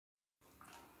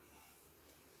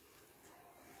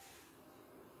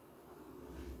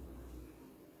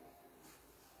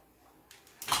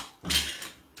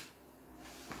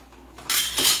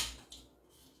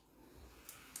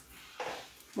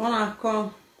Wanna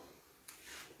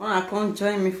come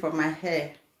join me for my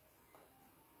hair.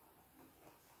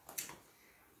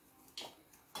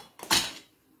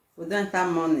 We don't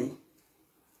have money.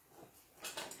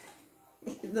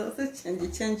 Those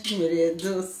change me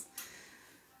those.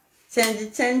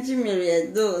 Change me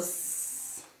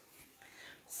those.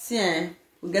 See,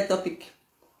 we get topic.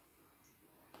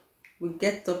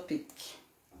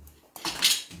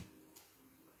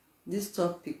 This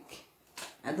topic,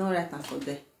 I don't write am for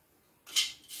there.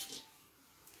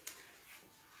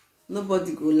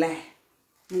 Nobody go lie.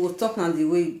 We will talk on the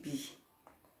way it be.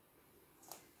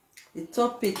 The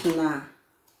topic now.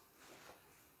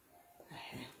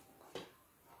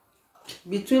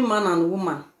 Between man and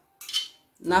woman.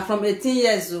 Now from 18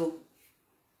 years old.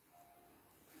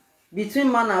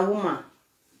 Between man and woman.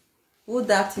 Who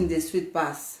that thing the sweet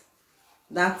pass?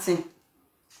 That thing.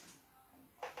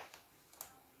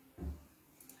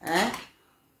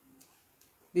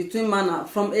 Between man and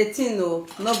from 18 oh,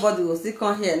 nobody will still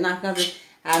come here now can say,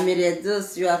 I made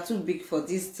those, you are too big for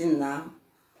this thing now.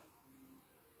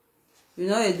 You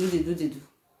know you do.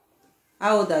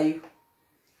 How old are you?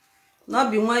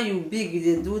 Not be when you big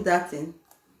you do that thing.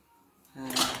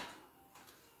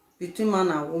 Between man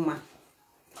and woman.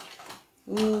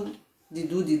 Who they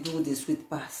do the sweet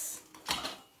pass.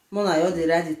 Mona, you dey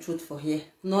write the truth for here.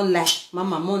 No lie.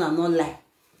 Mama, Mona, no lie.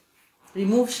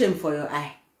 Remove shame for your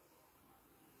eye.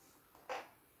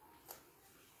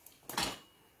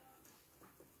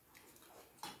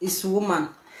 It's woman.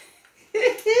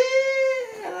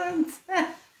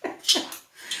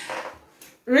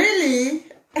 Really?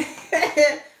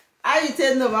 How you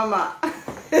tell no, mama?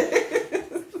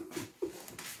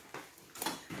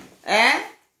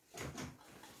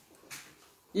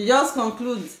 You just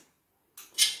conclude.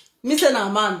 Me say na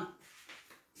man.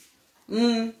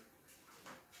 Me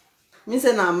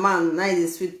say na man. Now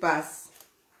is sweet pass.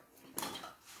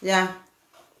 Yeah.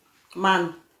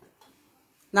 Man.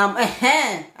 Now,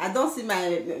 I don't see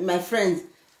my friends.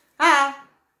 Now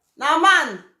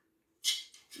man,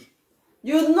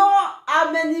 you know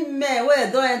how many men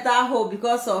where don't enter home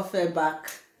because of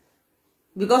back,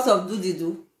 because of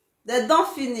do. They don't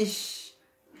finish.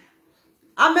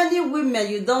 How many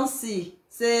women you don't see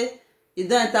say you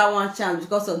don't enter one chance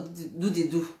because of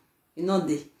do. You know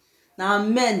they. Now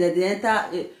men that they enter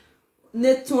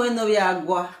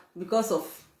because of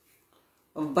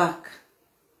back.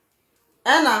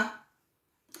 Anna,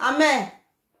 amen.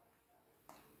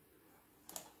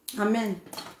 Men.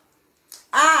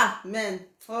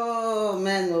 Oh,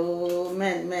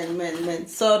 men.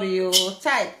 Sorry, oh,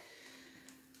 child.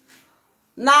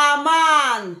 Nah,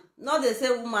 man. No, they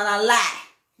say woman a lie.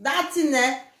 That thing,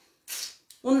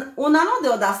 una not they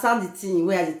understand the thing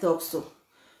where they talk so.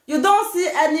 You don't see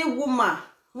any woman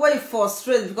where you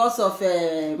frustrate because of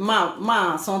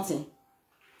man or something.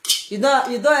 You don't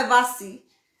ever see.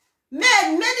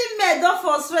 Many men don't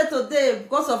frustrate today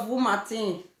because of woman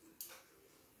thing.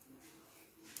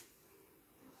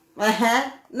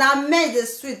 Now men the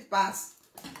sweet pass.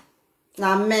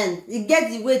 Now men, you get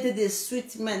the way to the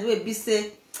sweet men. We be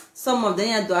say some of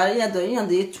them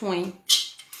the twin.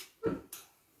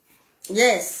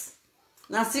 Yes.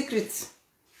 Now secret.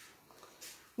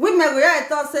 Women we hear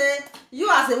talk say you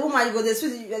as a woman you go the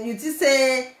sweet you just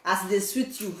say as they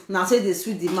sweet you now say they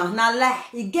sweet the man now lie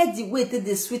you get the way to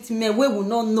the sweet men we will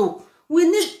not know we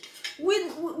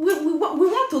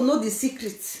want to know the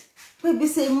secret we be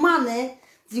say man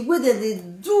the way that they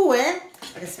do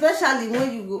especially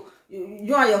when you go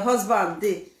you and your husband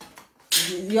dey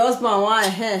your husband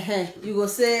want you go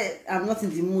say I'm not in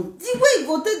the mood the way you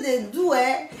go take they do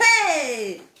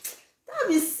hey.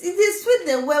 It is sweet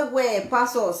the way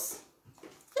pass us.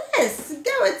 Yes,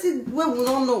 guaranteed we will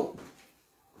not know.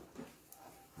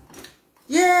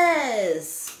 Yes,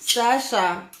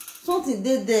 Sasha. Something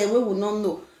they there we will not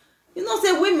know. You know,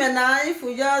 say women now, if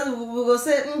we go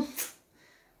say,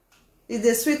 it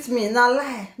is sweet me. Now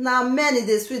lie. Now men it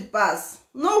is sweet pass.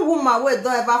 No woman will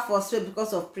don't ever frustrate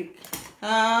because of prick.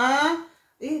 I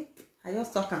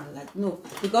just talking like no,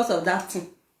 because of that thing.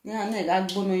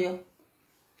 Yeah,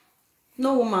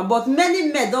 no woman, but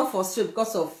many men don't frustrate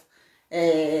because of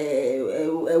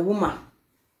a woman.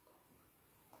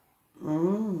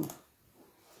 You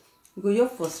go you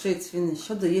frustrate finish.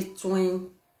 How do you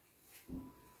twin?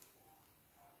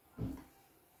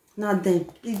 Now then,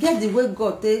 you get the way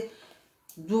God they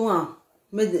do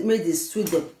made it sweet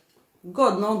them.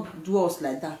 God not do us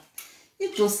like that.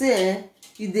 If you say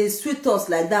if they sweet us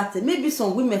like that, maybe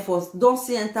some women first don't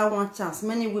see enter one chance.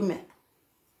 Many women.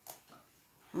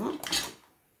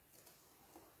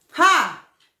 Ha!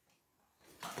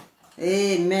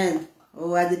 Amen.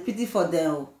 Oh, I the pity for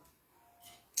them.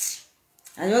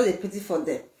 I just dey pity for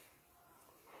them.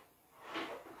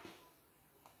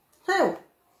 Hell.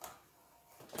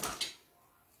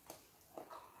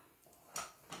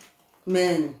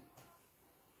 Men.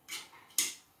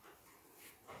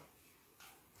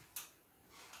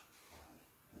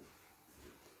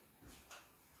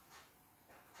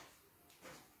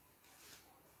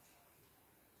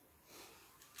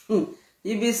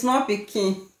 You be small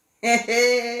pikin.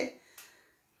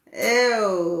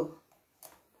 Ew.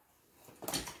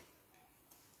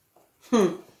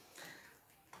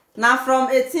 Now from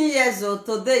 18 years old,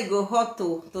 today go hot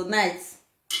to tonight.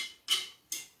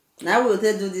 Now we will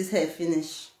do this hair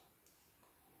finish.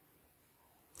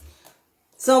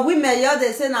 So women, you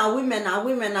they say now women, now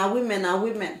women, now women, now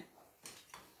women.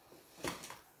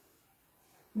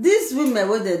 These women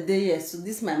where they dey here, so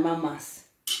this my mamas.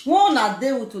 One a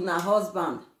day with una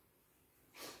husband.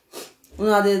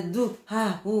 Una they do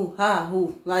who.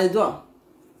 Una they do.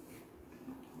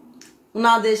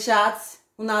 Una they shout.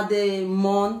 Una they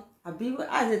mourn. Abi,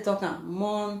 how they talking?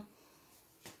 Mourn,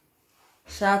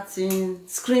 shouting,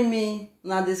 screaming.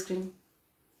 Una they scream.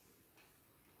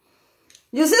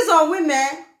 You see some women,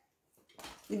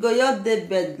 you go your day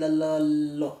bed la.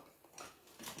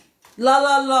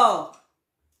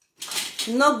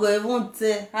 You not go even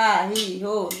say he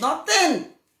ho nothing.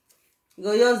 You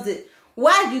go just dey.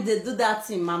 Why you dey do that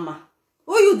thing, mama?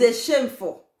 Who you dey shame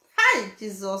for? Hi,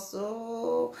 Jesus.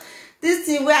 Oh, this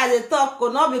thing where I dey talk,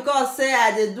 oh, not because say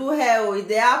I dey do hair, oh, it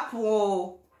dey happen,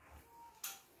 oh.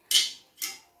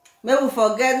 May we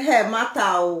forget hair matter,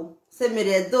 oh. Say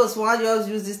maybe those want just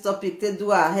use this topic to do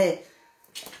our hair.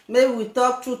 Maybe we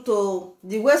talk truth, oh.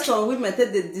 The way some women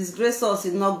take they disgrace us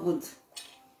is not good.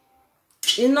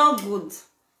 It's not good.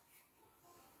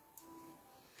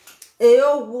 A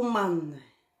old woman,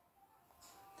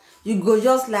 you go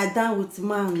just lie down with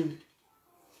man.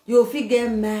 You feel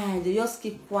get mad, you just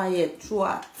keep quiet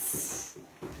throughout.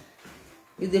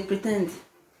 You dey pretend.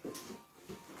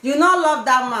 You not love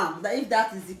that man, that if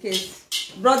that is the case.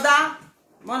 Brother,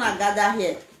 wanna gather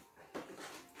here.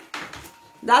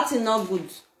 That is not good.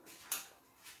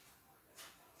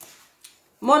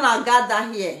 Wanna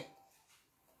gather here.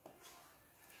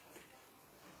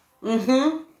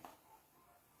 Now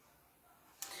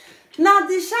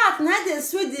the shark, now they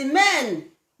sweet the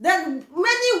men. Then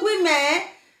many women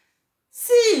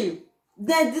see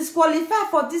they disqualify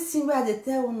for this thing where they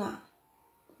tell una.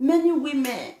 Many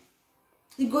women,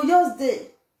 you go just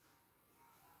there.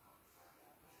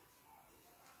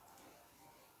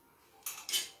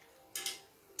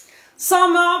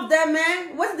 Some of them,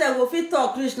 what they go fit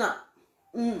talk Krishna.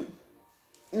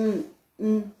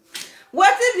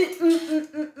 What if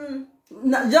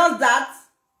it just that?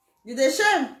 You dey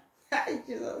shame. Hi,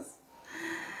 Jesus.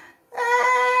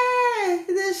 Hey,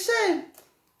 you dey shame.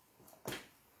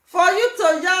 For you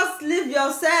to just live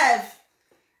yourself,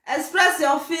 express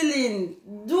your feeling,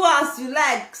 do as you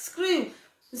like, scream.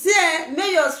 See,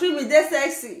 make your scream dey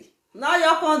sexy. Now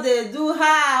you come dey do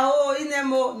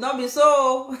inemo, not be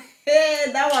so. Hey,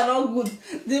 that one not good.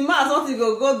 The man something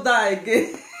go down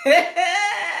again.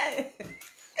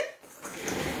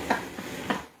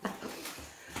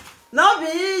 No be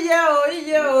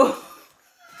iye.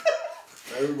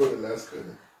 Everybody last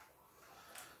good.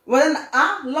 Well,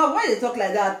 Lord, why you talk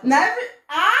like that? Now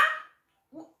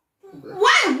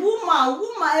why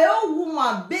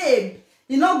woman, babe,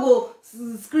 you not go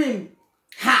scream,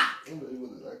 ha?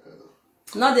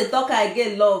 Now they talk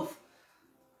again, love.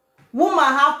 Woman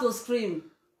have to scream.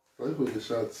 Why people the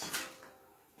shots?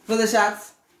 For the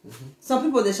shots? Some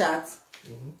people they shout.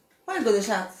 Why go the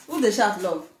shout? Who they shout,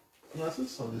 love? No, I said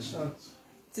some the shots.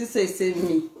 This say save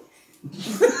me.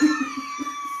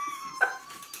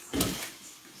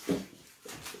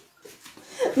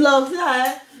 Love,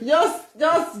 yeah,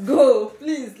 just go,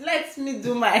 please. Let me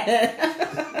do my hair.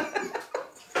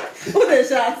 Who they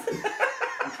shout?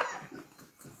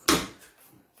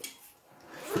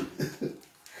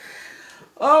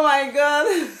 Oh my God.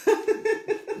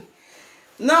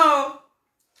 No.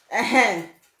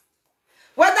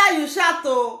 Whether you shout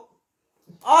or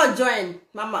join,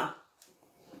 mama.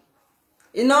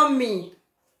 You know me.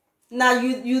 Now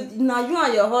you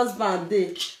and your husband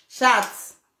they shout.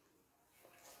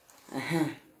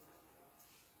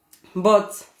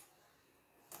 But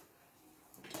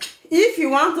if you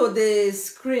want to they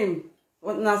scream,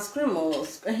 not scream or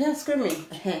screaming.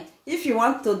 If you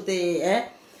want to they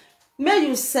may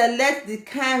you select the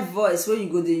kind of voice where you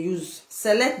go to use.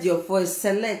 Select your voice.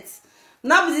 Select.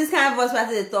 Not be this kind of voice where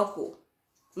they talk.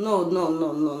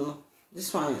 No.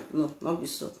 This one, no, not be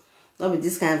so. Not be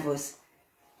this kind of voice.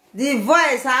 The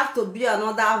voice have to be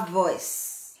another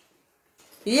voice.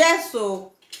 Yes,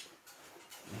 so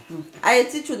I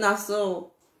teach you now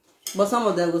so, but some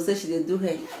of them go say she dey do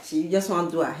hair. She just want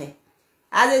to do her hair.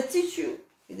 I dey teach you.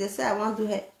 If they say I want to do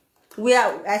hair,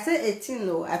 I say 18.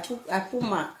 No, I put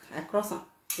mark. I cross am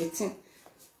 18.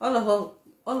 All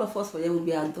of us for here will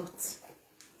be adults.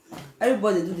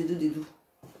 Everybody do they do.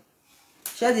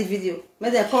 Share the video.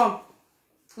 Make them come.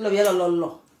 All of you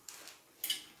lo.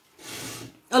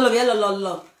 All of you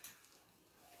lo.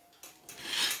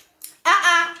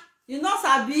 You know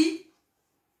sabi?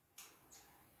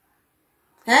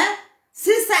 Eh?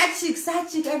 See side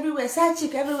chick everywhere, side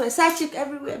chick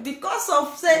everywhere. Because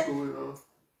of say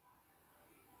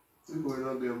People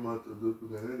don't get mad to do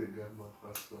because they get mad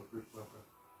faster.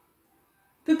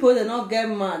 People they not get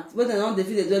mad, but they don't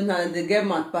defeat the now they get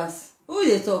mad pass. Who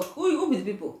they talk? Who be the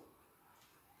people?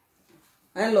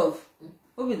 I love.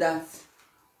 Who be that?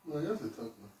 No, you have to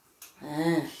talk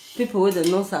now. People with the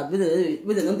non sabi,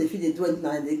 with the non defeat the do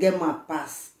now they get mad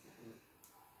pass.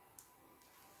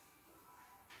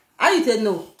 How you tell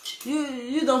no?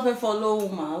 You don't follow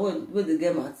woman when they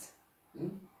get mad.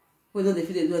 We don't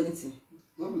defeat they do anything.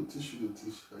 Not be teach you to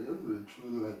teach. I have the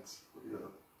true light for you.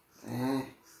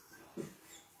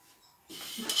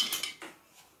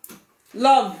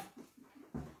 Love.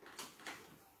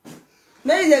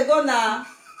 Maybe they go now.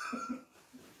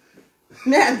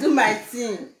 May I do my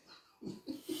thing.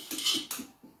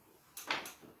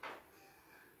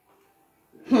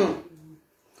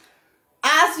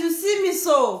 As you see me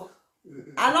so,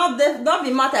 I not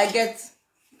be mad I get.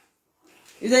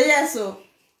 You say yes so.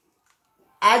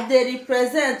 I dey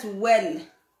represent well.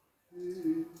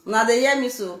 Now they hear me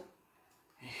so.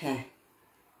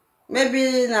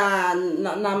 Maybe na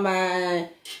my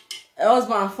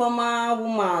husband former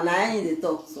woman na in the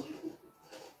talk so.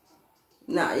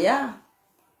 Now yeah.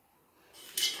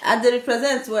 I dey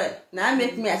represent well. Now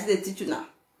make me I see the teach you now.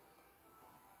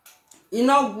 E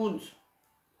not good.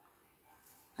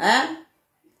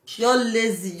 You're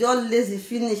lazy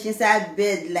finish inside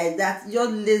bed like that. You're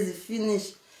lazy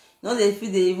finish. No, they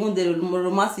feel they even the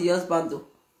romance your husband though.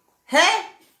 Hey,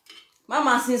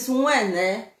 mama, since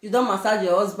when you don't massage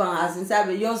your husband as inside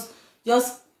bed?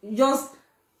 Just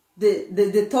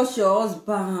they touch your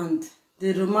husband,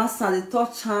 the romance and they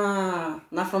touch her.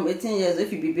 Now from 18 years,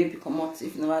 if you be baby, come out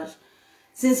if you never.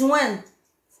 Since when?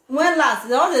 When last?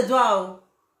 They all they do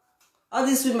all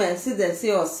these women see them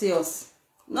see us.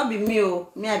 Not be me,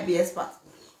 me I be expert.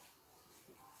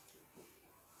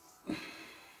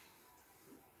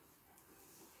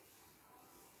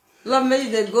 Love me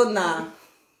they go now.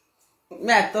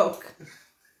 Me I talk.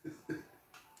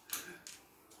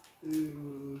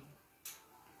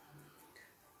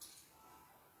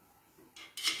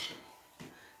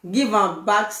 Give am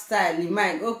back style. It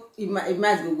might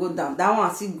go down. That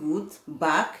one see good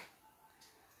back.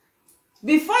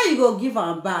 Before you go give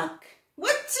am back,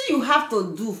 what do you have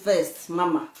to do first,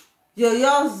 mama? You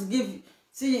just give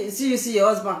see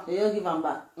your husband. You just give am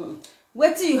back.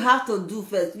 What do you have to do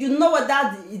first? You know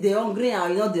whether they hungry or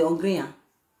you know they hungry.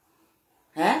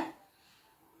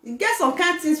 You get some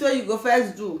kind of things where you go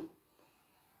first do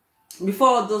before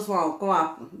all those one come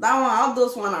happen. That one, all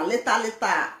those one are later.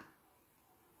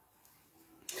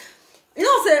 You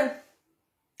know, say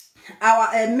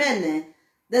our men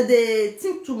that they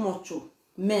think too much.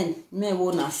 Men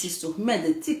will assist to men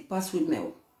they think pass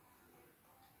women.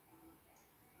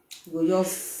 Go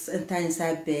just enter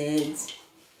inside bed.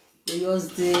 Go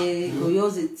just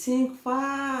think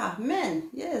far. Men,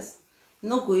 yes.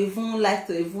 No go even like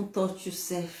to even touch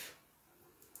yourself.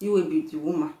 You will be the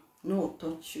woman. No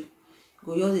touch you.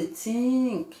 Go just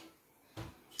think.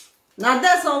 Now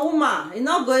there's some woman. You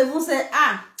not go even say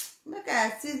make I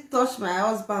still touch my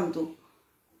husband though.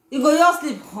 You go just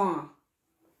sleep.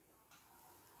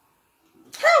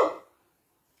 How?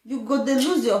 You go they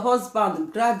lose your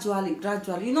husband gradually.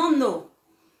 You don't know.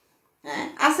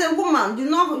 As a woman, you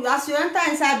know, as you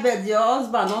enter inside bed, your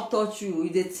husband not touch you.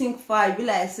 They think far, you be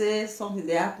like say something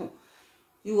they happen.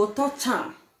 You will touch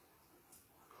him.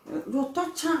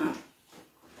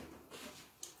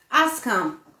 Ask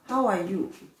him, how are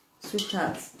you,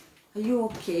 sweetheart? Are you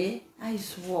okay? How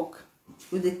is work?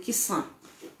 You dey kiss him.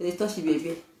 You dey touch the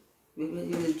baby. Baby,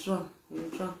 you dey draw.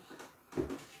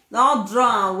 Now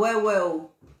draw well.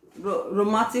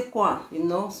 Romantic one, you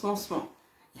know, small.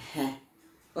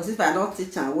 Because if I don't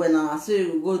teach him well now, I say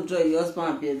you go draw your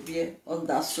husband baby on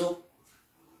that show.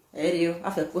 You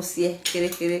have a pussy,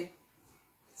 kere.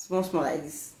 Small like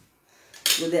this.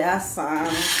 You dey ask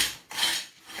him,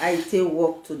 I take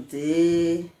work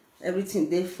today. Everything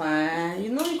they fine.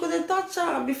 You know, you go dey touch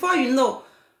her. Before you know,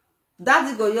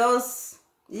 that go yours.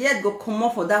 Yet go come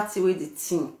up for that way they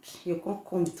think. You can't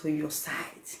come to your side.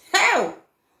 Hell!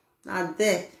 Now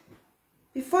there.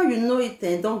 Before you know it,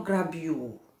 don't grab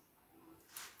you.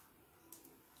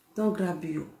 Don't grab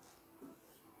you.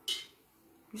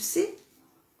 You see?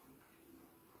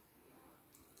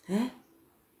 Eh?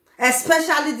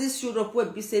 Especially this Europe where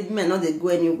we say men not they go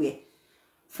anywhere.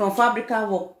 From fabrical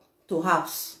work to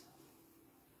house.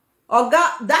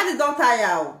 Oga, daddy don't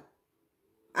tire.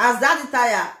 As daddy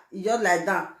tire, he just like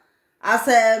that.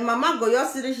 As mama go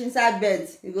just reach inside bed,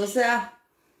 you go say,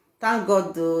 thank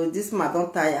God this man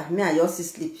don't tire. Me and Yossi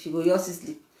sleep. She go Yossi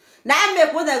sleep. Now I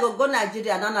make when they go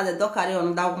Nigeria, now the dog carry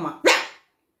on that woman.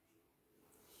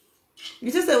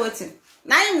 You just say waiting.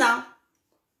 Now.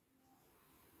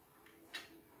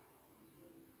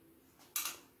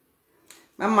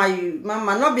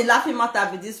 Mama, not be laughing matter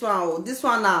with this one. Oh. This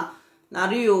one na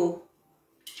real.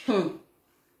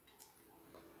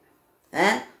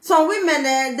 Some women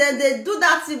they do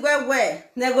that thing well.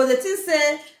 They go the thing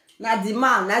say na the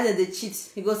man, na they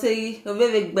cheat. He go say you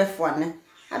very bad one.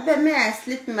 I bet me I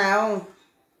sleep my own.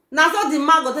 Now so the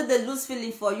man go take the lose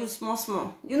feeling for you small.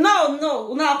 You know,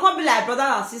 no, I can't be like brother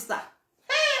and sister.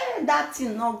 Hey, that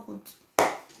thing not good.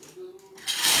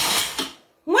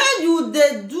 When you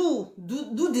they do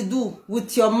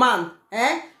with your man,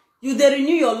 you they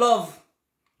renew your love.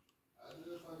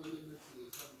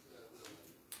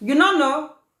 You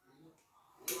know.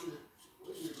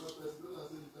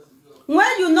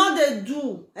 When you know they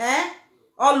do,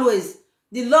 always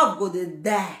the love go they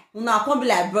die. You know, can't be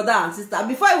like brother and sister.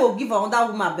 Before you will give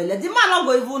another woman belly, the man not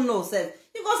go even know self.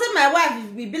 You go say my wife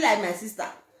will be like my sister.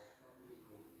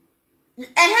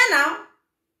 Now.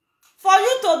 For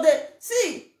you to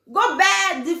see, go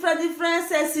buy different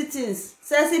sexy things,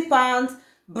 sexy pants,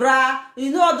 bra.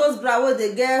 You know all those bra where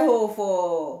they get hole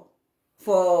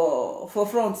for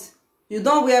front. You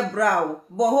don't wear bra,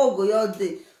 but how go your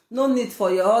day? No need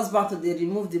for your husband to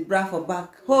remove the bra for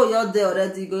back. How your day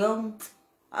already go on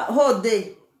whole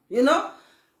day, you know.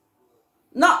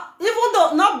 No, even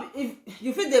though not if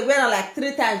you feel they wear like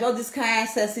 3 times all this kind of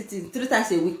sexy things 3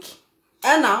 times a week,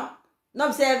 and now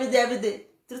not say every day.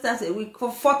 3 times a week,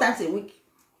 for 4 times a week.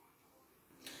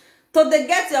 So they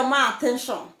get your man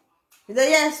attention. You say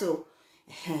yes, so.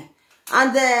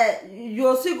 And you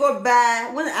also go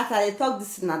back when after they talk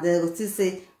this now, they will still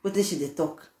say, what should they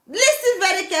talk? Listen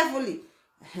very carefully.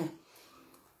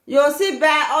 You see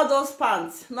buy all those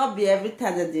pants, not be every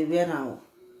time that they wear now.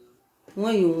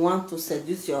 When you want to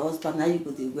seduce your husband, now you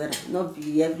go they wear it. Not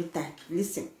be every time.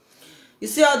 Listen. You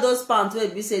see all those pants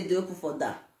where you say they open for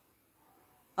that.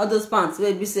 All those pants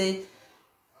where you say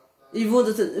even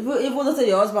though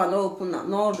your husband no open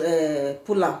no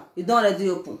pull out, you don't already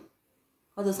open.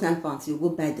 All those kind of pants you go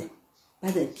buy them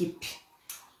keep.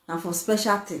 And for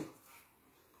special thing.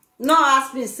 No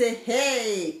ask me say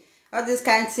hey all this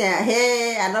kind of thing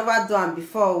hey I never done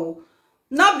before.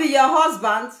 Not be your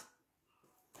husband.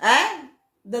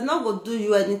 They not go do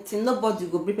you anything. Nobody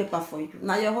go bring paper for you.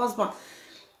 Now your husband.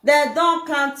 They don't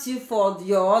count you for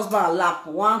your husband lap.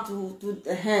 1, 2, 2,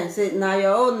 say now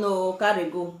your own no carry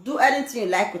go. Do anything you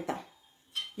like with them.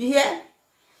 You hear?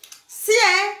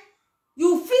 See,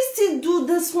 you fit still do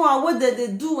this one. What they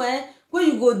do, when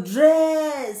you go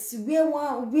dress,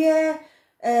 wear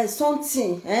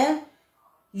something,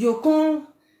 you can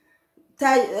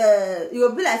tie.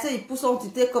 You'll be like say you put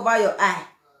something to take cover your eye.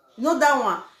 You know that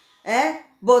one,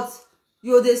 But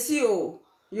you they see,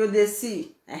 you they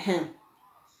see,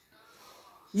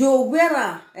 You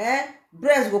wear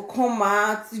breast will come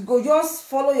out, you go just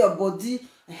follow your body,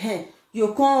 you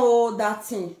can't hold that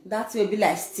thing will be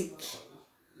like stick,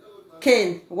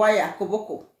 cane, wire,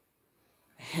 koboko.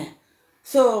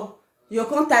 So you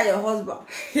can't tie your husband.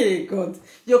 Hey God,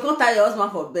 you can't tie your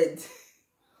husband for bed.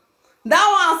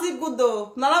 That one still good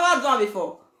though. Never done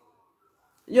before.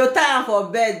 You tie him for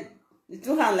bed. You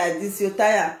two hand like this, you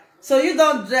tie. So you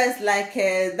don't dress like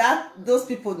those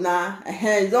people now.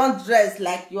 You don't dress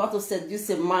like you want to seduce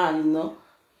a man, you know.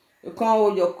 You can't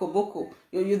hold your koboko.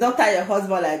 You don't tie your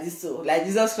husband like this, so like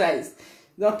Jesus Christ.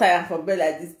 You don't tie him for bed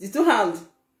like this. The two hands.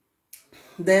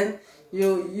 Then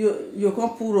you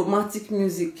can't put romantic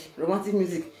music.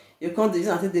 You can't do this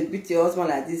until they beat your husband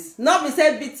like this. Not be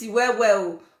say beat you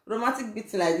well. Romantic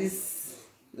beating like this.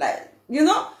 Like, you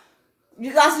know,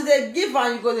 as they give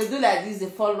and you go they do like this, they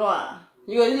follow her.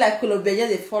 You go do like Kolobenye,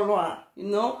 they follow her, you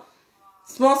know.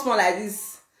 Small like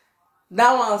this.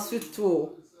 That one sweet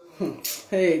too.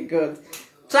 Hey God.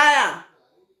 Try her.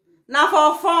 Now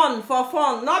for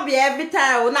fun. Not be every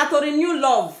time. Not to renew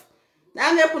love.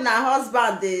 Now make una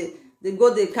husband they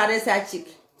go they carry side chick.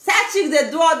 Side chick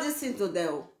they do all this thing to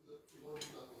them.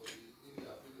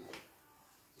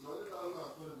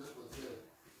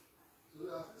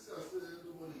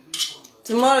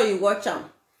 Tomorrow you watch them.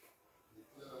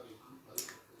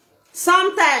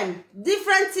 sometimes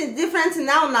different thing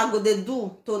now una go dey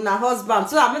do to una husband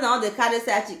so that make una no dey carry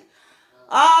side chick.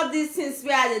 All these things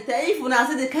wey I dey tell, if una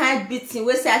see the kind beating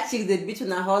wey side chick dey beat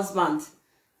una husband,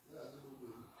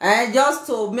 just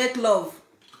to make love,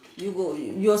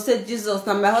 you say Jesus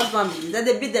na my husband. Then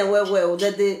they beat them well.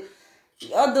 Then they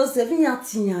all those I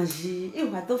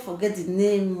don't forget the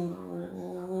name.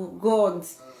 Oh, God,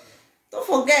 don't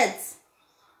forget.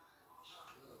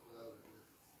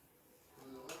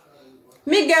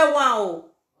 Me get one. Oh,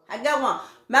 I get one.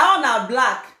 My own are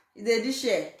black. It dey this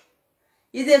share.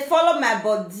 It dey follow my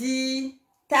body,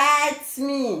 tight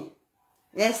me.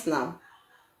 Yes, now.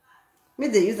 Me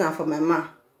dey use them for my man.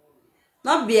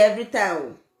 Not be every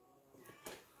time.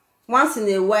 Once in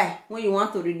a while, when you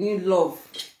want to renew love.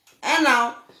 And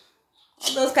now,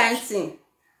 all those kind of things.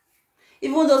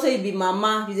 Even though say you be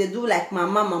mama, you dey do like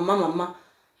mama.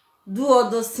 Do all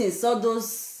those things, all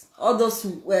those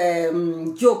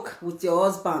joke with your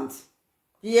husband.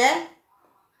 Yeah?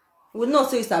 We know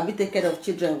so you sabi take care of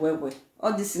children well.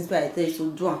 All these things I tell you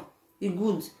to do. You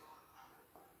good.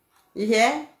 You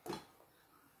hear?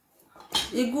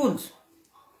 You good.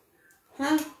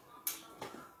 Huh?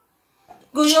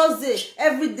 Go your day,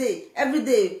 every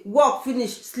day, work,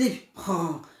 finish, sleep.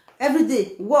 Every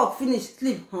day, work, finish,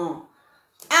 sleep. Now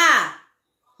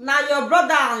your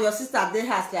brother and your sister they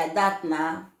house like that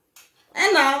now.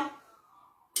 And now,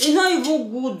 it's not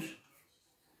even good.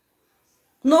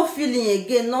 No feeling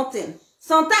again, nothing.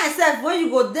 Sometimes when you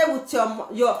go there with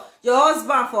your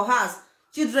husband for house,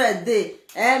 children day,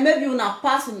 maybe you not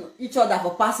pass each other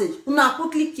for passage. You not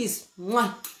quickly kiss.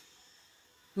 Mwah.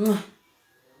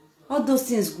 All those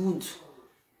things good.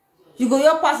 You go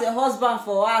your pass your husband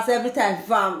for us every time,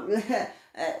 fam.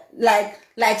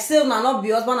 like say you not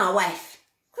be husband and wife.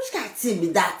 Which kind of thing be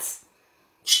that?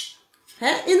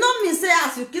 You know me say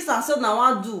as you kiss and say now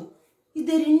want do. You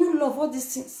dey renew love all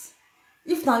these things.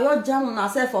 If now your jam on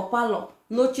yourself for parlor,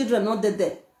 no children, no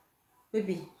dead.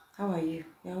 Baby, how are you?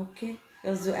 Yeah, okay.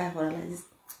 Just do eye for like this.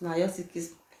 Now you see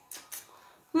kiss.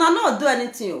 Now not do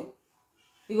anything.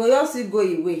 You go your see go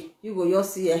away. You go your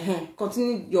see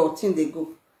continue your thing they go.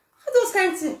 All those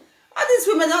kind of things. All these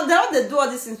women, they do all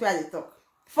these things where they talk.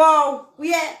 For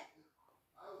where?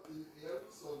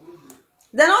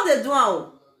 They know they do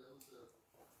how.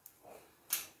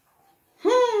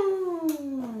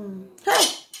 Hey,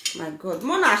 my God.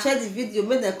 Mona share the video,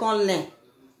 make them come learn.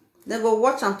 They go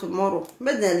watch them tomorrow.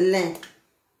 Make them learn.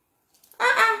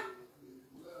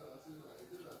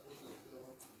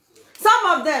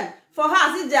 Some of them, for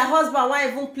her, see their husband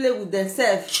won't even play with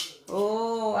themselves.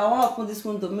 Oh, I want to open this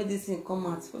window, make this thing come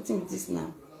out. What is this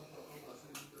now?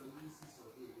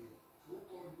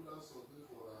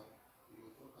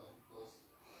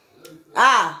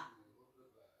 I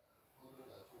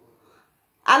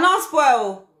not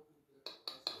spoil.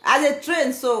 As a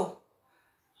train, so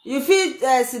you feel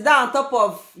sit down on top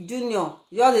of Junior.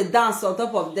 You all the dance on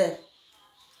top of them.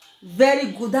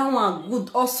 Very good. That one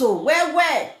good also.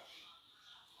 Where?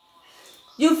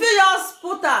 You feel just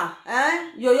put her,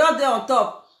 you're there on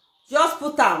top. Just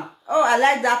put her. Oh, I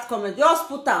like that comment. Just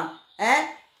put her,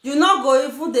 You not go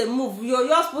even they move. You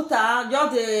just put her.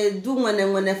 Just they do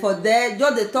when for there.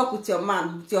 Just they talk with your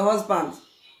man, with your husband.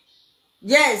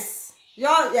 Yes,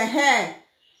 your hair.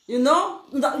 You know,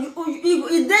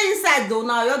 you they inside though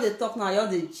now. You're the talk now. You're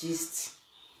the gist.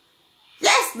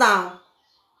 Yes, now.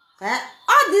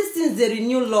 All these things they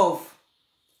renew love.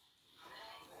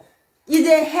 It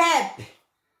they help.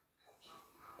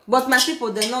 But my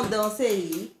people, they don't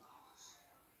say,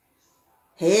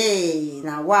 hey,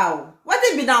 now wow. What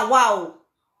it be now wow?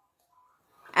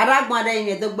 I rag my day in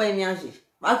the dog by me.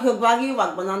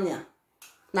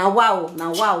 Now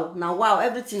wow,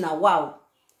 everything now wow.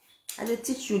 I will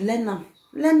teach you, learn now.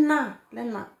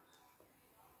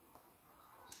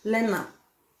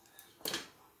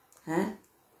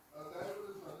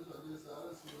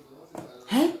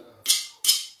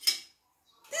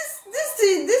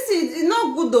 This is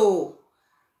not good though.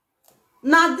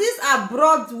 Now these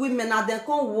abroad women now they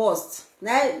come worst.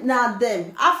 Now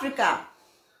them Africa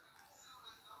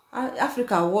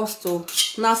worst too.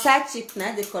 Now side chick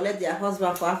now they collect their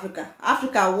husband for Africa.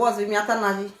 Africa worst with me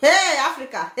atanaji. Hey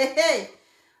Africa, hey.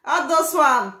 All those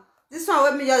one. This one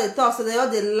with me just they talk so they all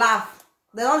they laugh.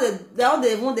 They all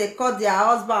even they call their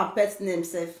husband and pet name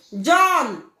self.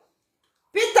 John,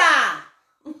 Peter.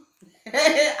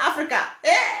 Africa.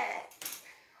 Hey.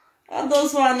 All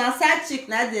those one are side chick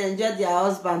now they enjoy their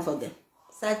husband for them.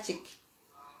 Side chick.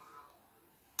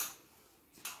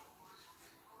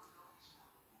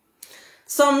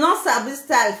 Some not sabi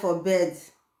style for bed.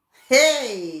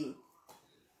 Hey.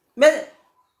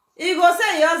 He go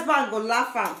say your husband go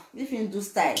laugh am if him do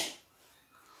style.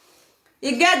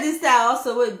 He get this style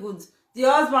also wey good. The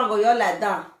husband go your like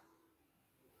down.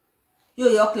 You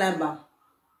climb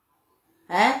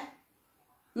am.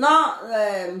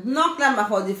 No climb am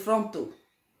for the front too.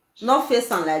 No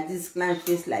face am like this, climb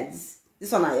face like this.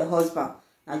 This one na your husband.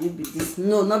 And you be this.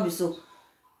 No, not be so.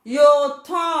 Your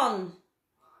turn.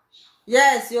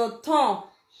 Yes, your turn.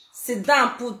 Sit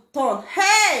down, put turn.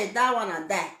 Hey, that one I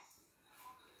die.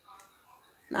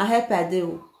 Now help I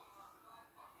do.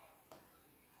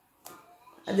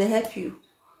 I dey help you.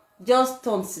 Just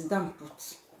turn, sit down,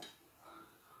 put.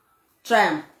 Try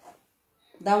am.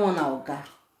 That one na oga.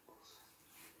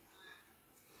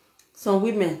 Some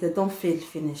women, they don't fail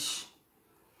finish.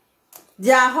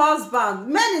 Their husband,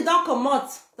 many don't come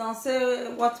out. Don't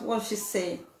say what she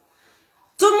say.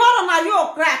 Tomorrow now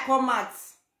you cry come out.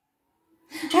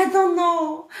 I don't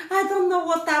know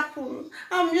what happened.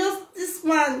 I'm just this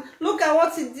man. Look at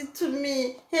what he did to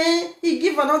me. Hey, he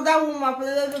give another woman.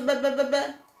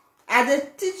 I dey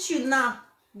teach you now.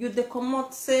 You dey come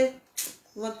out say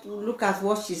what? Look at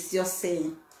what she's just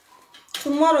saying.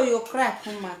 Tomorrow you cry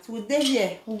come out. We dey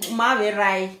here. Marry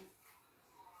right.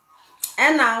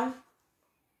 And now,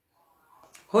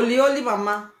 holy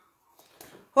mama,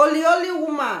 holy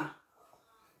woman.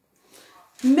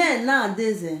 Men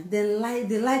nowadays,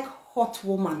 they like hot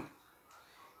woman.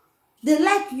 They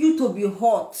like you to be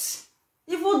hot.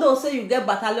 Even though say you get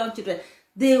battalion children,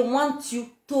 they want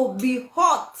you to be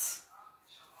hot.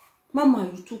 Mama,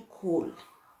 you too cold.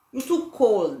 You too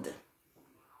cold.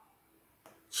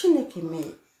 Chineke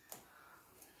me.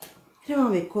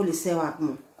 Everyone will call yourself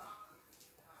more.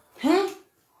 Huh?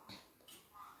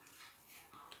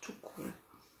 Too cold.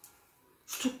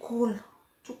 Too cold.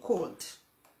 Too cold.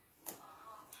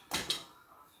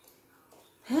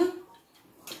 Huh?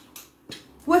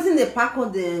 What's in the park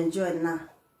on the enjoy now?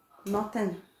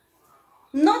 Nothing.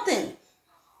 Nothing.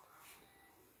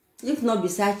 If not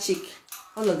beside chick,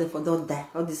 all of them for don't die.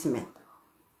 All these men.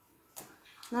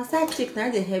 Now side chick, now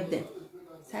they help them.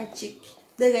 Side chick.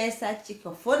 They get side chick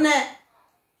of phone.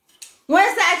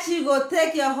 When side chick go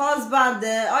take your husband,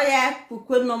 oh yeah,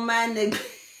 put no man.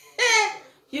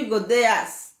 You go there.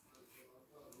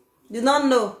 You don't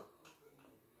know.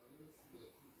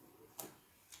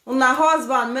 Una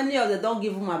husband, many of them don't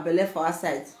give him a belly for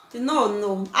outside. You know,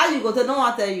 no. How you go to don't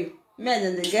want to tell you. Men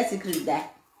and they get secret die.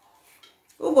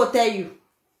 Who go tell you?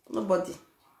 Nobody.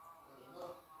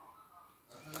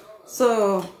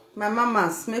 So my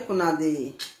mamas make una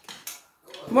the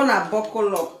mona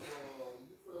buckle up.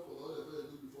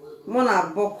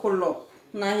 Mona buckle up.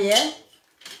 Now here.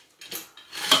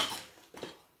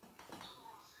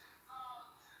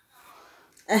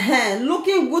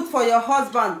 Looking good for your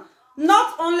husband.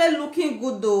 Not only looking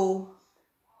good though.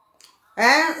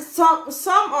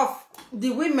 Some of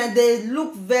the women, they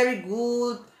look very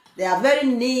good. They are very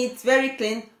neat, very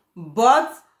clean.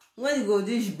 But when you go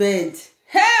this bed,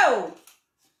 hell!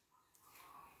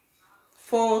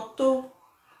 Photo.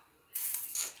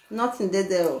 Nothing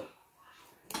there.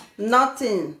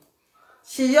 Nothing.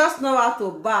 She just know how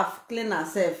to bath, clean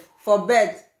herself. For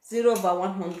bed,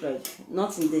 0/100.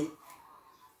 Nothing there.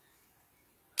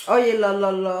 Oh yeah,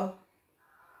 la.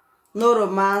 No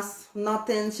romance,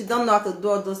 nothing. She don't know how to do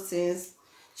all those things.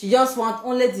 She just want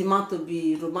only the man to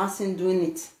be romancing doing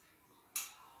it.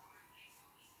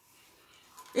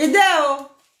 Is there?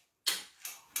 Oh,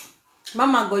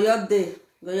 mama go your day,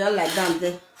 go your like down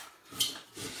there.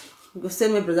 Go say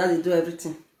my brother they do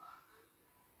everything.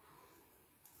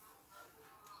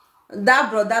 That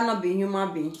brother not be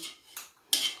human being.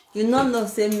 You not know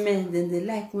same men. Then they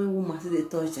like when woman say they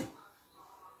touch them.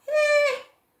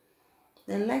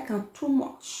 They like them too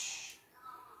much.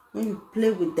 When you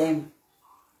play with them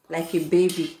like a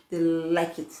baby, they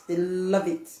like it. They love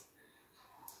it.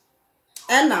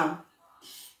 And now,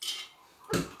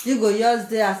 you go yours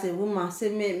there as a woman. Say,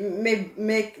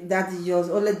 make daddy yours.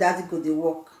 Only daddy go to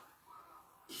work.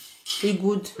 Be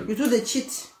good. You do the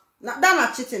cheat. Now, that's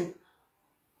not cheating.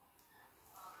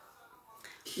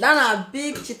 That's not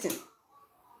big cheating.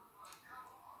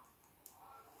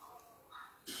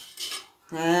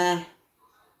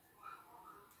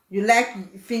 You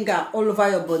like finger all over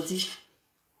your body.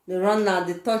 They run now,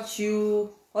 they touch you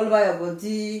all over your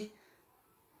body.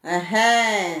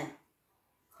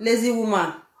 Lazy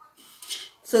woman.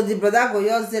 So the brother go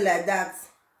yours day like that.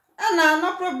 And now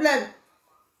no problem.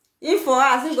 If for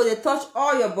us, you go they touch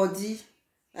all your body.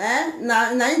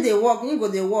 Now in they walk, you go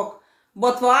they walk.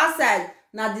 But for outside,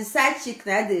 now the side chick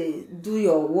now they do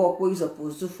your work what you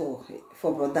supposed to do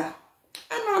for brother.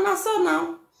 And now so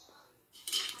now.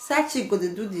 Side chick go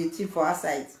to do the thing for our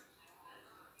side.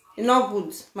 e no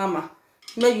good, mama.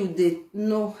 Make you dey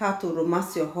know how to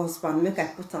romance your husband. Make I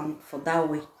put am for that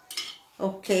way.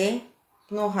 Okay?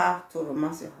 Know how to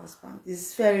romance your husband.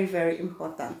 It's very, very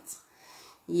important.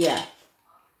 Yeah.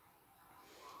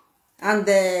 And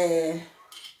the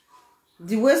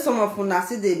way some of una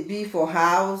see they be for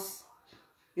house,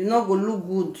 you not go look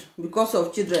good because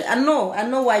of children. I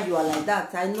know why you are like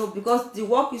that. I know, because the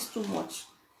work is too much.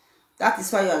 That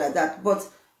is why you are like that. But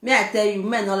may I tell you,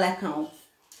 men not like how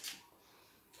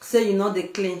say you know they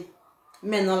clean.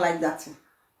 Men not like that.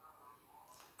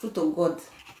 Truth of God.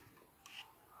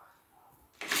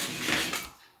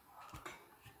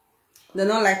 They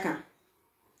not like her.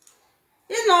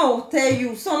 You know, tell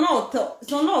you, so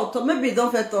no, maybe you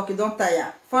don't feel talk, you don't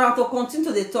tire. For her to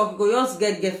continue to talk, go just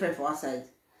get girlfriend for her side.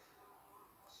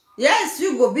 Yes,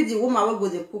 you go be the woman who go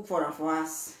dey cook for her for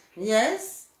us.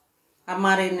 Yes, I'm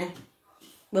marrying.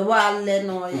 But what I learn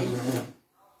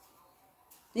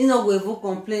you know, go even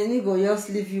complain, you go just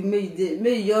leave you, may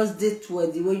you just date to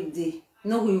the way you did. You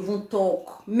know, go even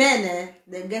talk. Men,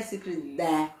 they get secret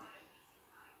there.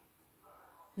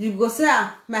 You go say,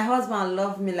 ah, my husband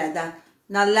love me like that.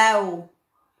 Now lie.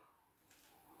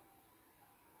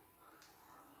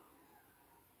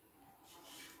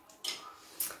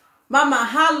 Mama,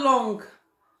 how long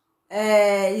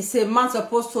is a man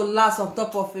supposed to last on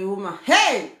top of a woman?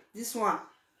 Hey, this one.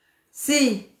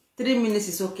 See, 3 minutes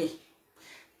is okay.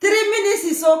 3 minutes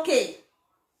is okay.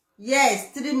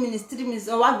 Yes, 3 minutes, 3 minutes.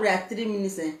 Oh, what great 3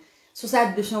 minutes?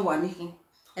 Suicide patient one.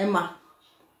 Emma,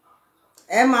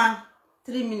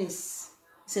 3 minutes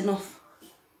is enough.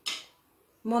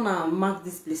 Mona, mark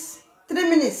this place. 3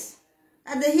 minutes.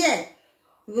 At the here,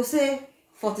 we go say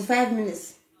 45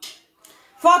 minutes.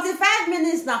 45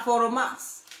 minutes now for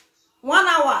romance. 1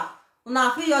 hour.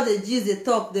 Una feel all the G's, they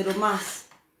talk, the romance.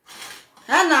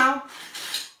 And now,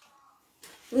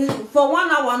 for 1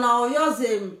 hour now, yours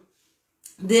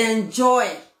they enjoy.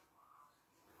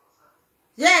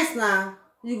 Yes, now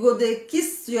you go they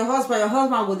kiss your husband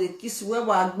go they kiss you.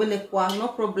 No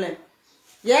problem.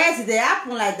 Yes, they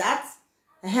happen like that.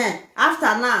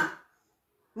 After now,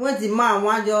 when the man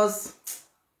want just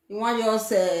you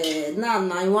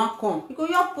now you want come, you go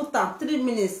just put am 3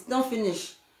 minutes, don't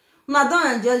finish. Now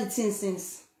don't enjoy the thing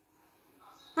since.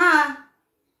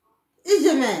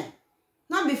 Easy man,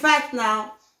 not be fight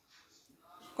now.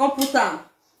 Come put am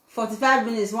 45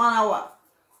 minutes, 1 hour.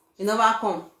 You never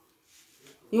come.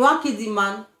 You want kill the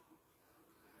man?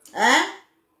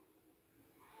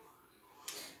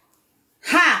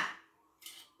 Ha!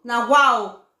 Now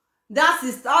wow, that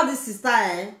is all this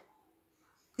sister.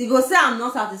 You go say I'm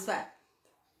not satisfied.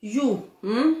 You,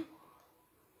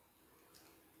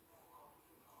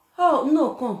 Oh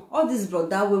no, come. All this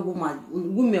brother way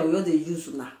women will they use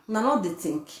now. Now not they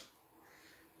think.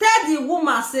 Tell the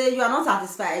woman say you are not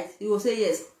satisfied. You will say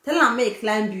yes. Tell her make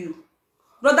climb you.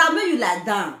 Brother, make you like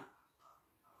down.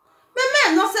 Me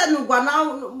men not say no go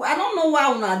now. I don't know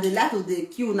why una they like to they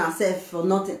kill yourself for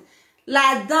nothing.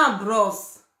 Like down,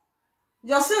 bros.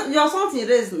 You're something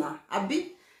raised now.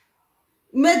 Abi,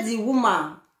 make the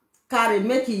woman carry,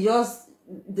 make it just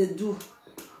they do.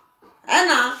 And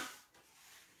now,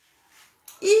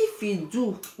 if you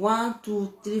do 1,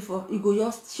 2, 3, 4, you go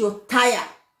just she'll tired.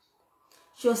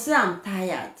 She'll say I'm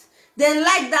tired. They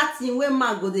like that thing when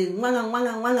man go they wang,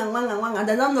 and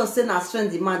they don't know say na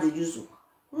strength the man they use.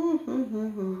 They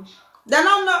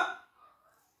don't know.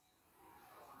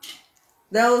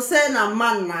 They will say na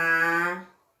man na.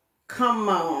 Come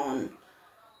on.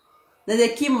 Then they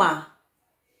kill man.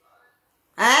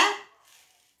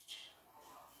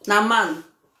 Na man.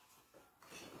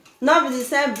 Not be the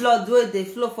same blood where they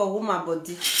flow for woman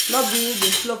body. Not be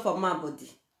they flow for man body.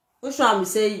 Which one we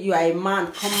say you are a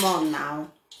man? Come on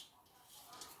now.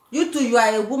 You too, you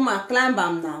are a woman. Climb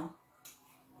am now.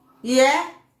 Yeah?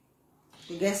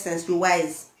 You get sense. You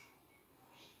wise.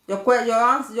 Your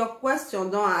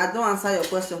question. I don't answer your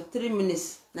question. 3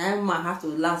 minutes. Now woman have to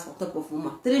last on top of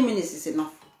woman. 3 minutes is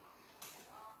enough.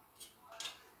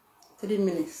 3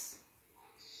 minutes.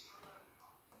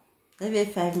 Maybe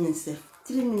 5 minutes.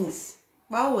 3 minutes.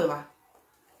 However,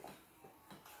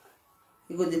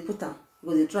 you go to put on. You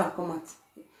go to try come out.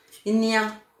 In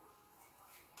here.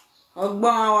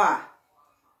 Ogbawa.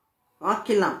 One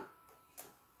kill him.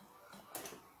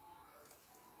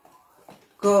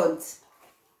 God.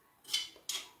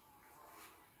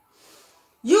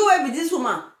 You will be this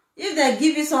woman. If they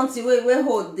give you something where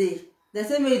hold day, they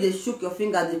say maybe they shook your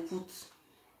finger, they put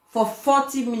for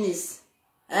 40 minutes.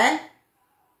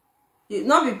 You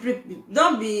don't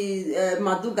be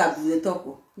Maduga to the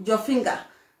talk. Your finger.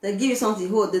 They give you something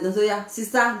hold. They say, yeah,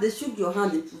 sister, they shook your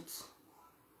hand, they put.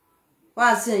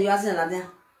 Why are you saying like that?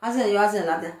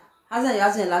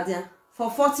 for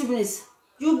 40 minutes.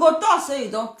 You go talk say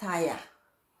you don't tire.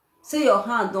 Say your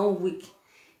hand don't weak.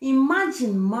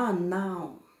 Imagine man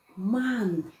now.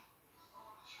 Man.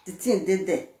 The thing did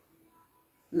there.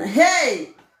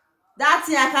 Hey! That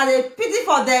thing I can pity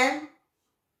for them.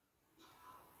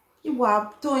 You were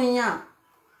doing ya.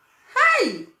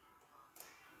 Hey!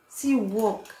 See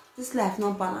work. This life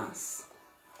no balance.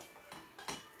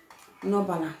 No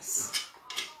balance.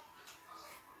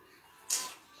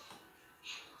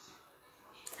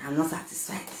 I'm not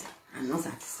satisfied. I'm not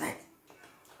satisfied.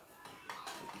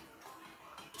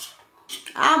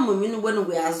 When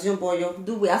we assume boy,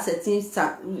 do we have certain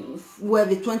where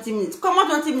be 20 minutes? Come on,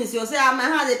 20 minutes. You say, my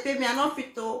hand they pay me. I don't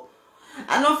fit to.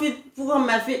 I don't fit put on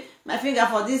my finger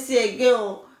for this year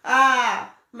girl.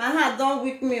 My hand don't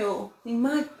weak me. Oh, in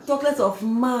my chocolate of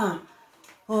ma.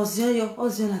 Oh zio, oh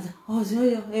salo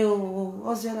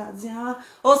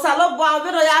boy,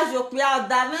 we don't have your clear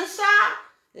dimension.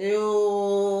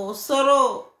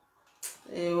 Sorrow.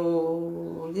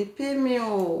 They pay me.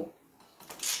 Oh.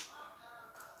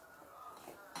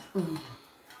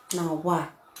 Now what?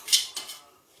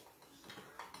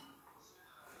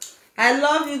 I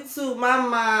love you too,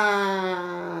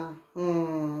 Mama.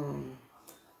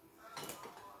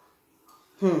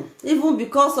 Even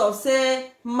because of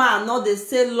say man, not they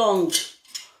stay long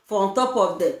for on top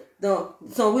of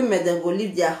some women they go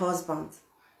leave their husband.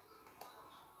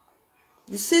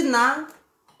 You see now,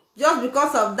 just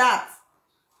because of that,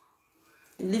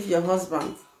 you leave your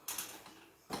husband.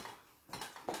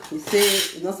 You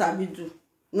say you not sabi do,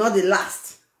 not the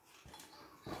last.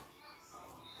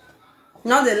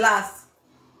 Not the last.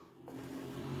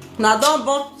 Now don't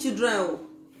born children.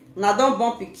 Now don't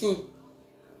born pikin.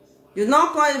 You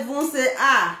not can't even say,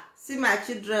 see my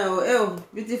children. Oh,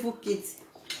 beautiful kids.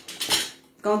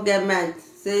 Can't get mad.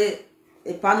 Say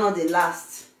a part not the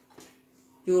last.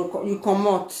 You come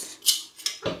out.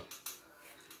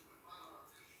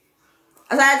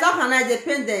 As I talk and I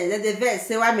depend them, the verse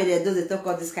say why may they do they talk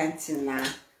all this kind of thing now.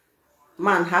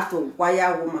 Man have to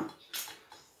wire woman.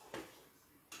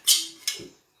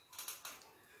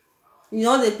 You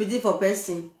know they pity for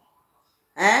person.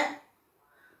 Ha!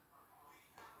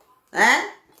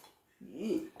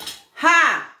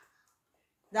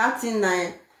 That thing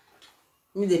now,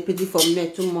 me they pity for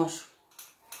men too much.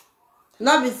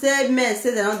 Not be say men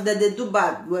say they do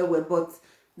bad well, but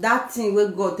that thing where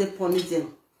God they punish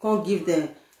them, can't give them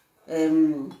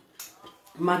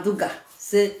maduga.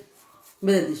 Say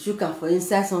maybe they sugar for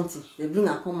inside something. They bring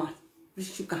a come out.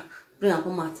 Sugar, bring a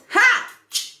come out. Ha!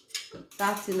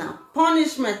 That thing now.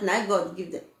 Punishment now God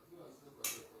give them.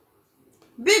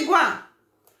 Big one.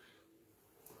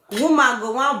 Woman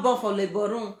go one born for labor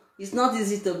room. It's not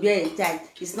easy to bear a child.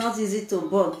 It's not easy to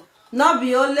born. Not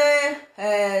be only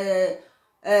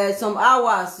some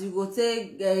hours you go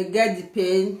take get the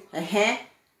pain.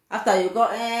 After you go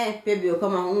baby you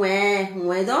come and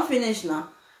when don't finish now.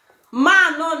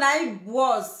 Man no like it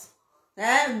was.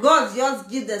 God just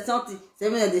give them something. Say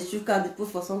me the sugar they put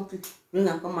for something. Bring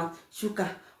and come out.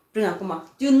 Sugar. Bring and come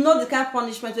out. Do you know the kind of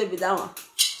punishment will be that one?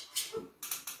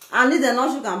 And if they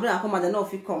not sugar and bring and come out, they know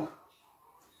if it come.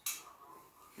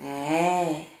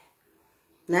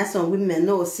 Now some women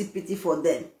know see pity for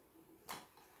them.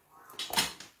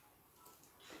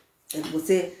 They will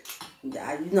say,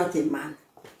 are you not a man?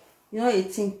 You know you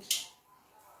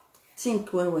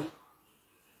think well.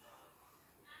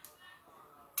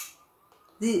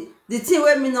 The thing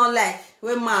where me not like,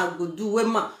 where man go do, where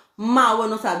man will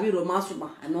not have romance woman,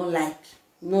 I not like,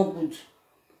 no good.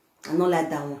 I not like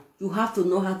that one. You have to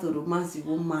know how to romance the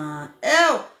woman.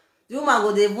 The woman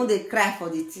go even they cry for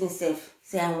the thing self.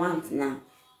 Say I want now,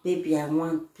 baby I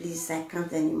want, please I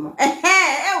can't anymore.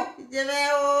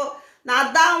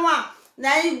 Now that one,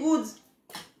 now you good.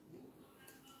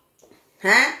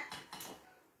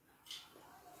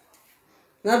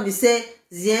 Not be say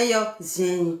Zienyo.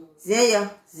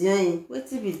 Wait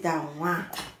till be that one.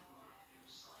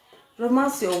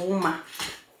 Romance your woman.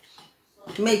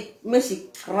 Make she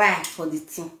cry for the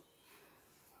thing.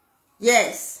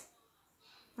 Yes.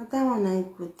 But that one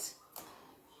ain't good.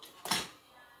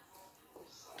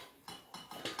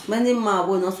 Many men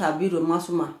will not have been romance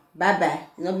woman. Bye bye.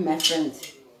 You not be my friend.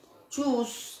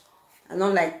 Choose. I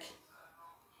don't like.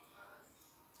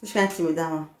 Which kind of thing with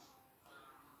that one?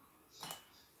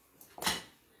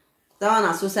 That one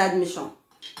a suicide mission.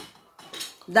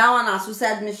 That one a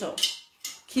suicide mission.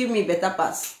 Kill me better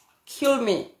pass. Kill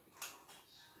me.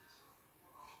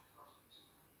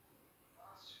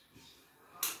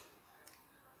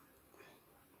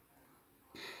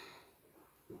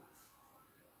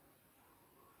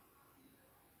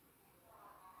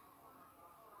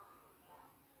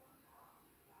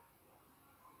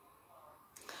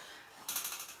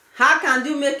 can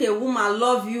you make a woman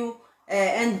love you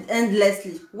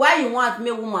endlessly? Why you want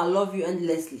make woman love you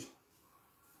endlessly?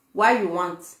 Why you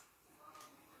want?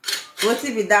 What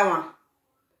if be that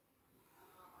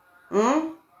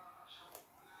one?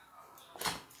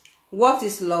 What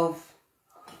is love?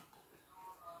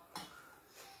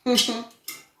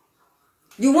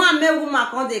 You want make woman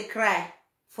come they cry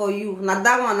for you? Now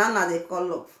that one now they call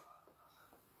love.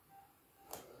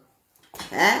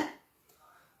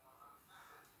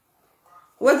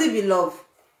 What it be love?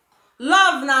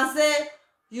 Love now say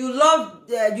you love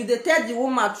you dey tell the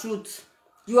woman truth.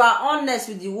 You are honest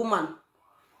with the woman.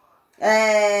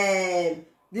 The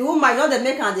woman, you know, they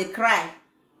make her they cry.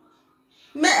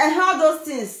 All those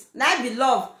things, that be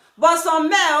love. But some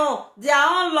men, their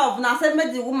own love now say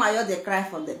make the woman, you they cry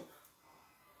for them.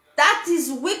 That is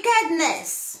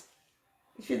wickedness.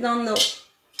 If you don't know,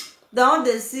 don't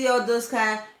they see all those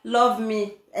kind love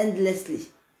me endlessly?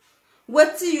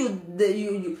 What till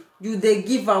you they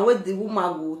give and what the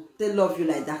woman go they love you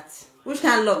like that? Which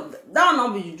kind of love? That will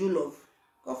not be juju love.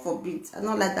 God forbid. I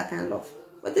don't like that kind of love.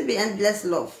 What it be endless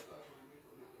love?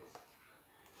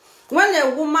 When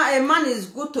a man is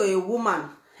good to a woman,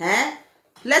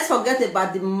 let's forget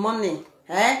about the money.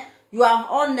 You are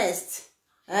honest.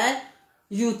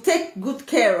 You take good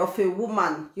care of a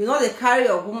woman. You know they carry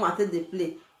a woman till they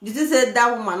play. Did you say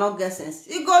that woman not get sense?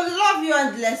 He go love you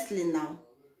endlessly now.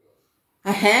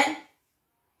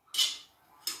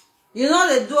 You know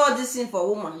they do all this thing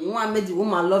for woman. You want to make the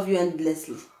woman love you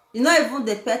endlessly. You know even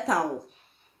the pet towel.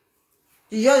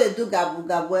 You know they do gabu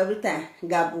gabu every time.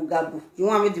 Gabu gabu. You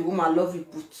want to make the woman love you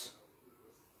put.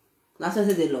 That's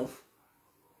what they love.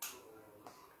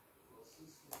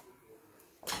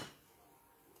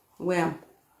 Well,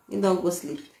 you don't go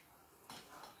sleep.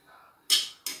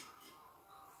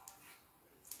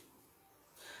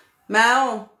 My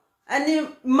own, any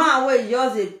man wey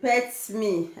just dey pet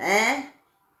me,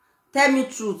 tell me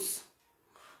truth,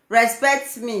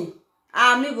 respect me,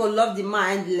 and me go love the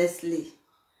man endlessly.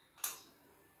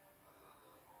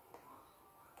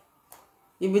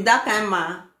 You be that kind of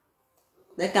man,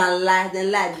 they can lie, they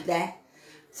lie there.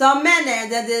 Some men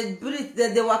they breathe,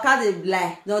 they work out, they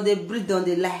lie, no, they breathe, don't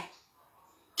they lie.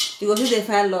 You go see they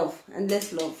find love,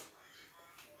 endless love.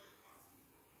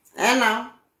 And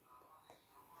now.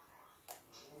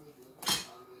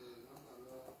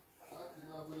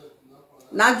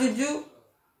 Now juju,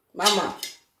 mama,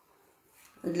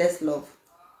 endless love.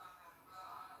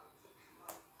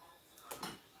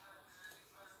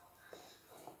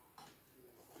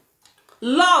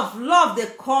 Love they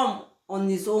come on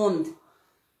its own.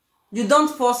 You don't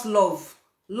force love.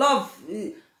 Love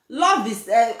is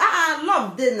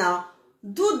love dey now.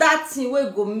 Do that thing where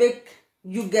go make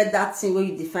you get that thing where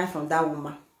you define from that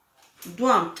woman. Do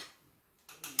am.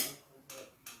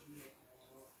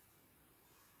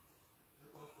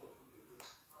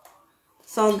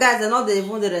 Some guys they not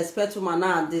even the respect woman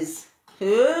nowadays.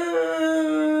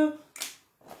 They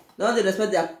don't they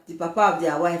respect the papa of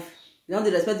their wife. They don't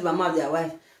they respect the mama of their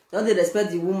wife. They don't they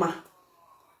respect the woman.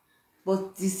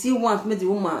 But you see want make the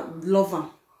woman love her.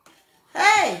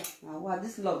 Hey! Now what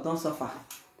this love don't suffer.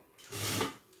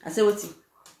 I say what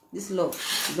this love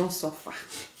don't suffer.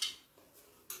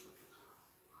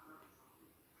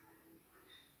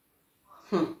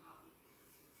 Now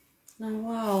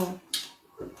wow.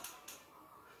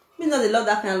 Me know they love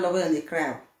that kind of love when they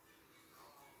cry.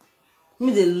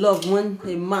 Me they love when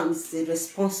a man is a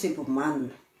responsible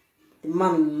man. The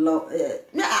man love.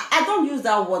 I don't use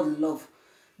that word love.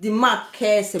 The man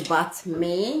cares about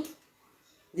me.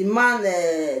 The man,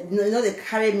 you know, they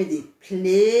carry me, they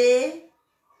play.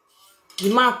 The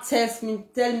man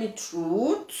tell me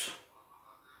truth.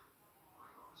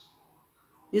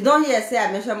 You don't hear say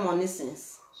I measure money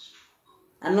since.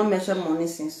 I don't measure money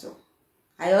since so.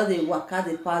 I all the work out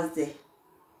the past there.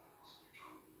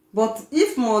 But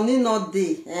if money not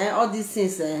there, all these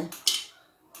things, it's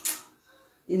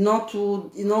not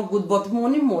good. But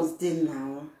money must there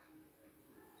now.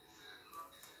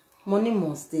 Money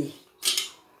must there.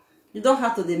 You don't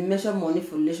have to measure money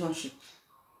for relationship.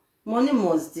 Money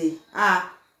must there.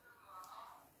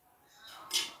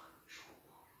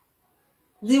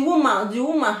 The woman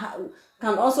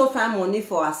can also find money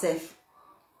for herself.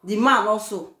 The man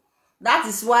also. That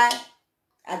is why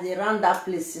I dey run that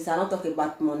place since I not talk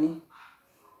about money.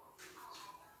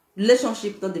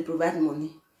 Relationship don't they provide money.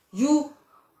 You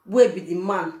will be the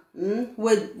man,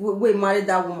 will marry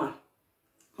that woman,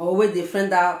 or will they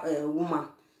friend that woman.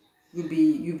 You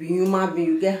be human being,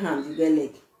 you get hand, you get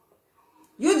leg.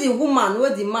 You the woman,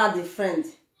 where the man the friend,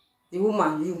 the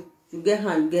woman you get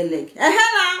hand, you get leg.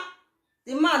 Now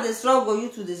the man they struggle, you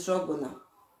too they struggle now.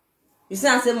 You see,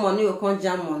 I say money will come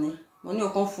jam money. Money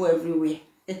will come full everywhere.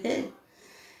 They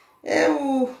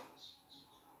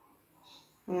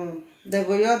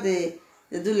go here, they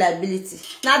do liability.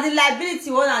 Now the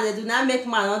liability one they do not make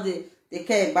man or they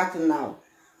care about now.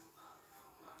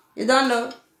 You don't know?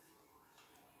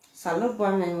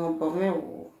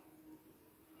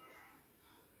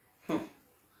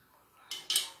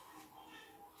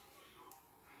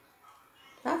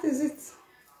 That is it.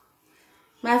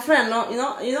 My friend, no,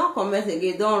 you don't comment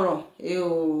again, don't run.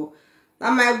 You,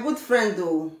 now my good friend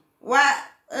though. Why?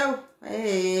 Oh,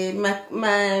 hey,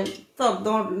 my talk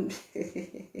don't.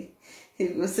 He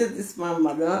go say this man,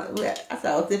 madam. Where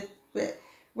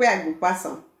I go pass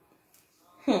on?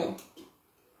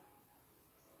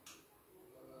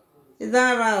 Is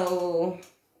that right? Oh.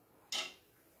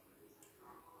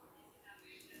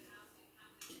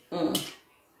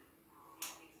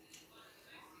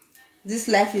 This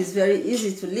life is very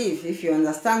easy to live if you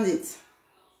understand it.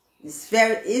 It's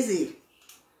very easy.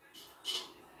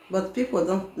 But people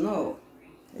don't know.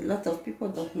 A lot of people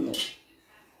don't know.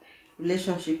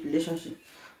 Relationship.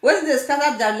 When they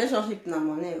scatter their relationship na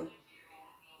money.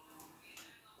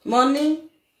 Money.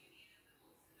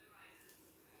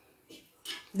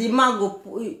 The man go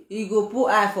put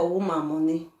eye for woman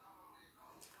money.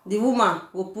 The woman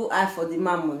go put eye for the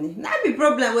man money. That be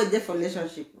problem with the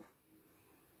relationship.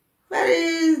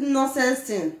 Very nonsense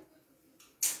thing.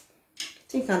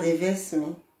 Think can they vex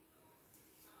me?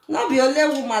 Not be only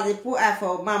woman they put eye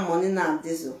for man money now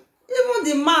this. Even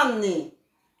the man,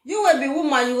 you will be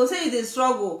woman, you will say they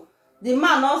struggle. The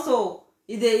man also,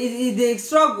 they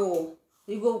struggle.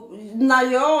 You go now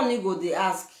your own ego they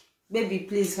ask, baby,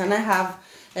 please, can I have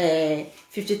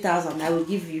 50,000? I will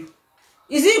give you.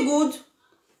 Is it good?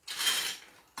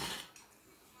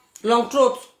 Long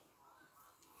throat.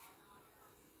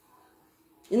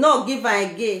 You know, give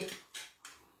her again.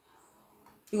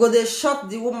 You go, they shot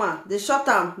the woman. They shot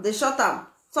him.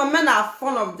 Some men are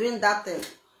fond of doing that thing.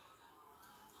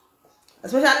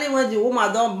 Especially when the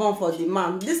woman don't born for the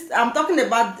man. This I'm talking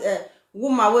about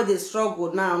woman where they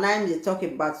struggle now. Now they talk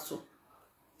about so.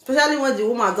 Especially when the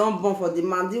woman don't born for the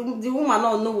man. The woman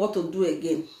don't know what to do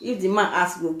again. If the man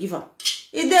asks, go give her.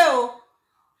 Ide oh.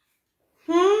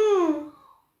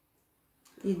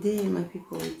 Ide, my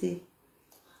people, ide.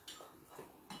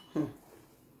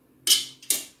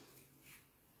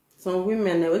 Some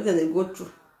women, what they go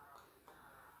through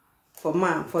for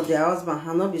man, for their husband,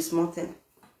 and not be smart. I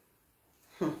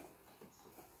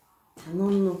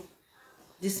don't know.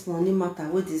 This money matter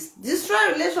with this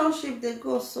destroy relationship they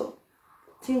go so.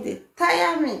 I think they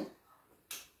tire me.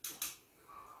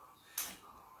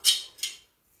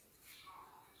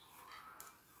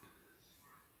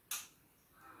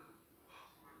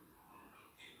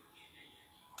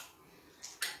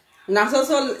 Now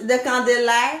so they can they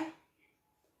lie.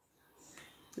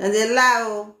 And they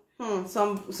lie,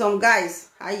 some guys,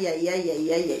 yeah.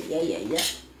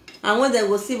 And when they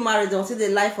will see marriage, they'll see they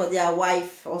lie for their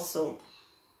wife also.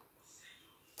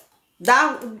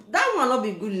 That will not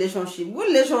be good relationship. Good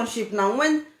relationship now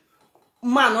when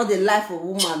man not the lie for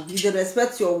woman, you they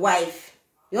respect your wife.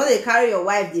 You know they carry your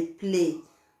wife, they play.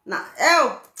 Now,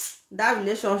 that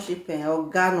relationship,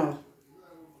 organo.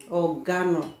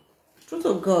 Truth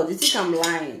to God, you think I'm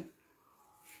lying?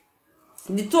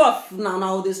 The two of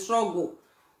now they struggle.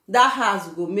 That house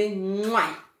go make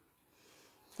mwah.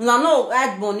 Now no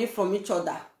add money from each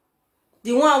other.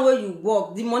 The one where you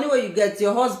work, the money where you get,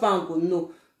 your husband go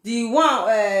know. The one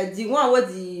where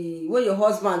your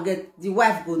husband get, the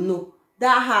wife go know.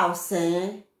 That house,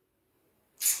 it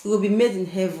will be made in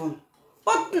heaven.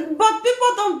 But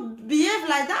people don't behave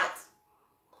like that.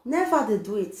 Never they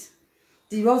do it.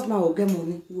 The husband will get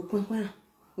money. He will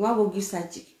one will give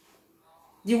side chick.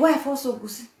 The wife also go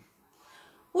see.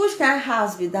 Which kind of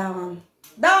house be that one?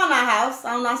 That one a house,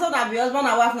 and I saw that be husband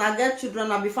and wife, and get children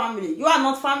and be family. You are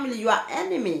not family, you are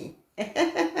enemy.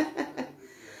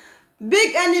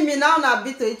 Big enemy now na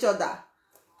be to each other.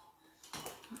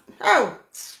 Oh.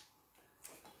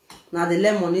 Now they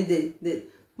let money, they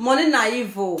money na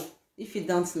evil. If you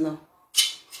don't know,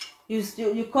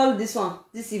 you call this one,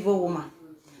 this evil woman,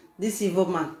 this evil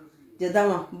man. That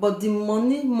one. But the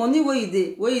money where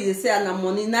you say and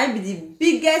money now be the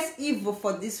biggest evil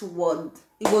for this world.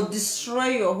 It will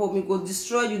destroy your home, it will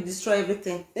destroy you, destroy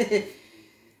everything.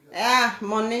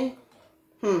 Money.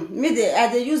 Me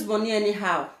they use money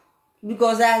anyhow.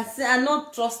 Because I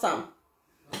not trust them.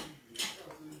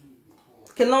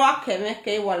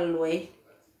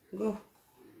 Go.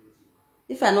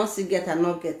 If I not see get, I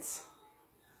not get.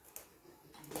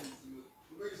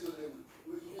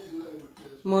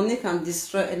 Money can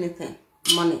destroy anything.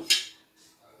 Money.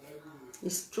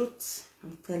 It's truth,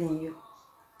 I'm telling you.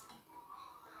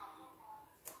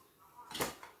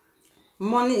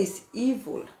 Money is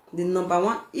evil, the number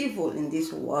one evil in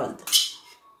this world.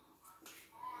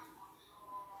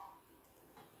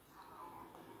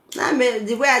 Now,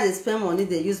 the way I spend money,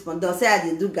 they use money. They'll say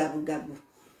I do gabu gabu.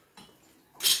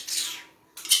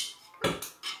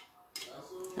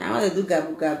 I want to do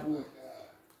gabu gabu.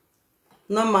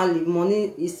 Normally,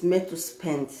 money is meant to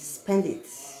spend. Spend it.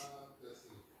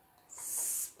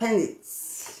 Spend it.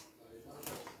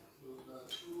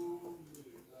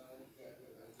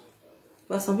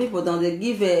 But some people don't. They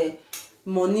give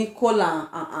money, cola,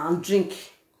 and drink.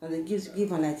 And they give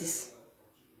them like this.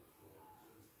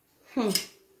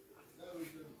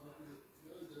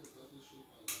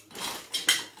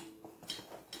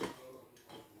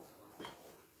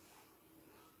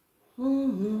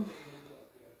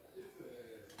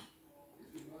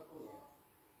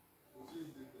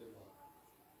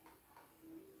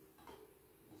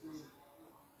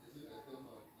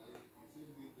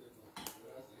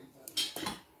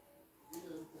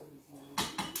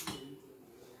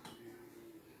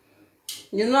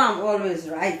 You know I'm always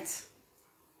right.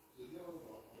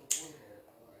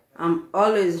 I'm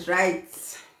always right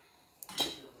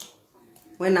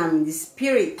when I'm in the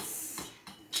spirit.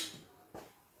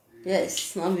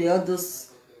 Yes, not be all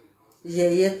those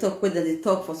talk where they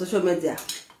talk for social media.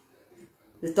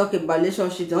 They talk about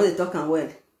relationship, they don't talk and well.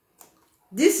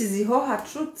 This is the whole hard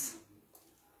truth.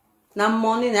 Now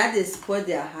money, now they spoil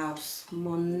their house.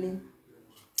 Money.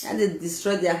 Now they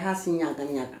destroy their house in yaga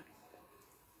yaga.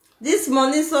 This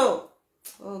money, so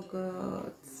oh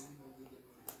God.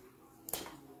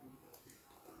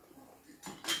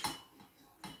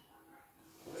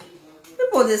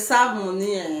 People they serve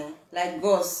money like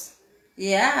ghosts.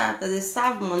 Yeah, they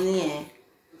serve money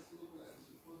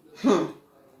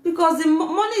because the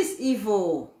money is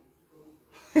evil.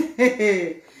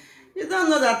 You don't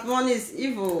know that money is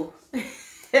evil.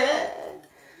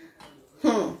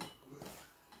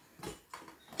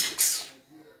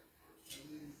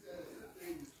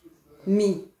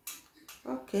 Me.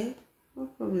 Okay, no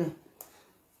problem.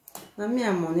 Now me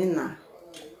and money now.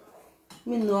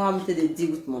 Me know how to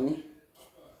deal with money.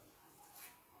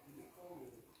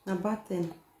 Now bad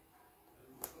thing.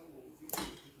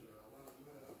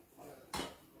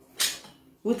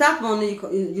 Without money,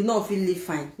 you know feel live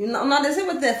fine. You know, now they say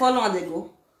what they follow and they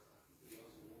go.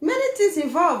 Many things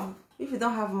involved if you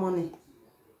don't have money.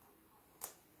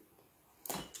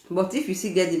 But if you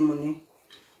still get the money,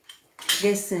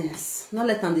 get sense. Not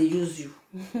let them they use you.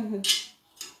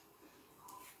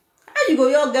 How you go?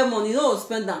 You get money, you know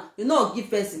spend them, you know give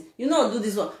person, you know do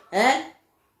this one.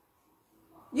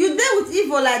 You deal with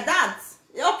evil like that.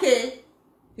 Okay.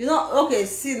 You know, okay,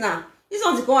 see now. If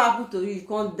something can happen to you, you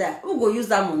can't die. Who go use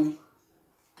that money?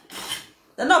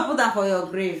 They not put that for your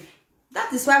grave.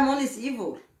 That is why money is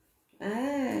evil.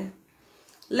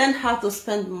 Learn how to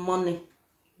spend money.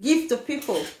 Give to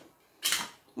people.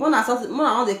 More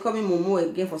now they call me Momo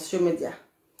again for social media.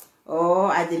 Or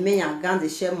I demand and gun they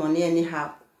share money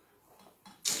anyhow.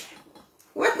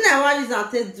 What now I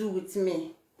want you to do with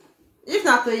me? If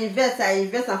not to invest, I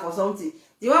invest for something.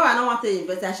 The one I don't want to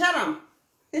invest, I share them.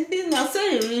 Now so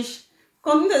you rich.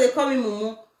 Continue they call me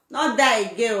Momo. Not die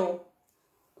again. Or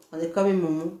they call me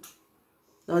Momo.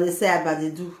 Now they say about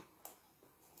they do.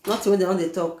 Not when they want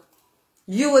to talk.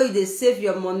 You way they save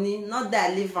your money, not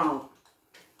that live on.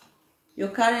 You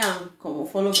carry and come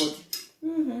follow body.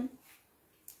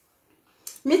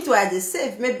 Me too, I dey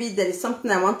save. Maybe there is something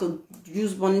I want to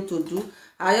use money to do.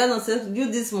 I don't know, say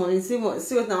use this money, see what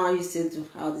I want you to do.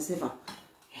 How they save.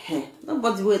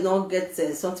 Nobody will not get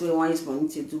something we want use money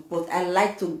to do. But I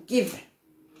like to give.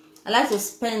 I like to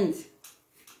spend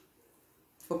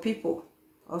for people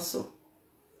also.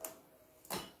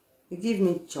 It gives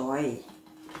me joy.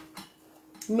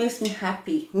 It makes me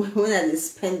happy when I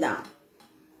spend them.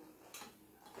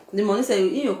 The money say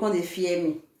you can't fear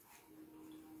me.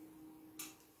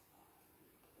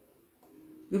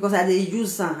 Because I dey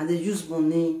use them, I dey use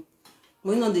money.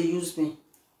 Money not they use me.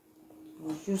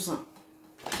 I use them.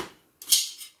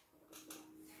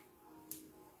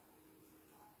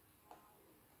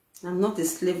 I'm not a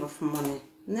slave of money.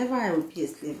 Never I will be a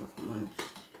slave of money.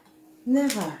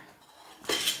 Never.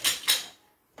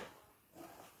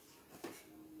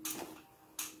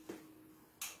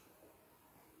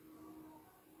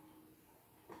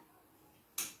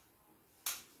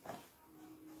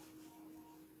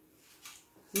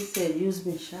 He said, use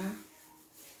me, Sha.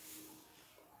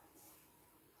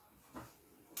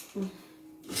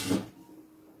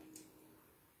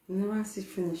 Now I see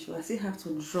finish. I still have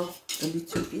to draw a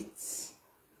little bit.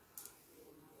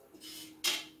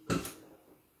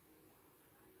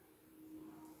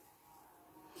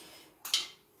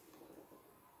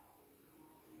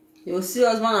 You see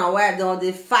husband and wife,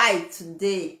 they fight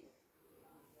today.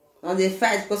 Or they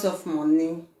fight because of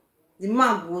money. The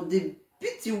man go dey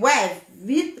beat the wife,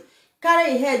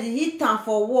 carry his head, hit am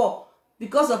for war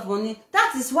because of money.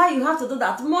 That is why you have to do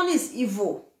that. Money is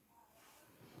evil.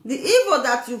 The evil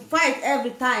that you fight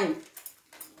every time,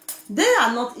 they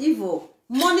are not evil.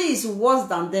 Money is worse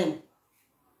than them.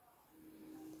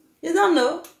 You don't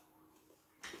know?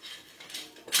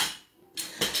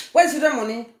 Where's children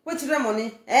money? Where's children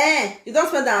money? You don't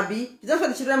spend that, abi? You don't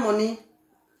spend the children money.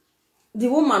 The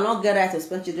woman not get right to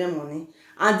spend children money,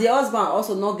 and the husband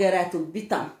also not get right to beat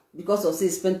am because of say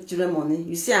spend children money.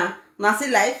 You see, now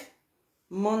see life,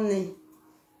 money.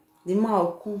 The man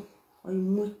oku or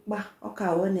you ba okay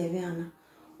when ana.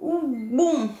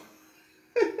 Boom.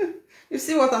 You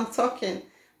see what I'm talking?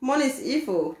 Money is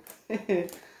evil.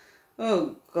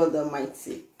 Oh God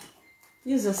Almighty.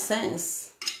 Use your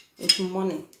sense with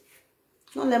money.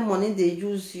 Don't let money they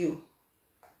use you.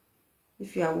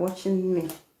 If you are watching me,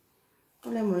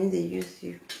 don't let money they use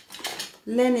you.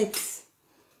 Learn it.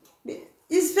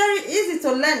 It's very easy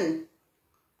to learn.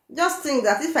 Just think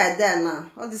that if I die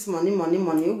now, all this money,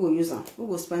 who go use them? Who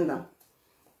go spend them?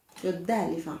 You die,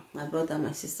 live on, my brother,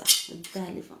 my sister. You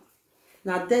die, live on.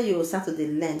 Now there you will start to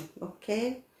learn,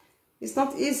 okay? It's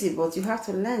not easy, but you have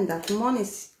to learn that money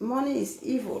is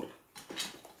evil.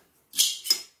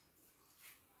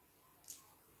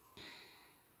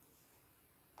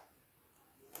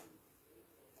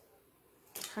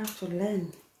 Have to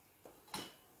learn.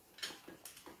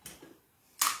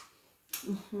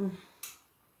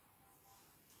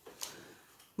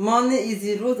 Money is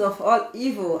the root of all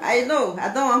evil. I know.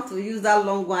 I don't want to use that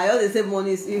long one. I always say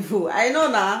money is evil. I know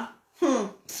now.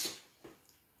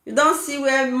 You don't see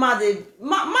where man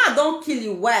don't kill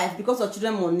your wife because of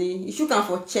children money. You should come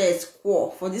for chest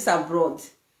for this abroad.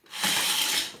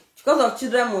 Because of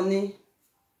children money.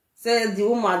 Say the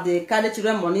woman, they carry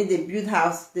children money, they build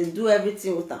house, they do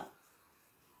everything with her.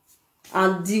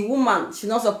 And the woman, she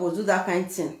not supposed to do that kind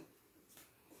of thing.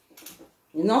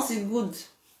 You not see good.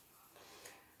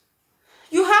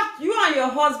 You and your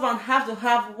husband have to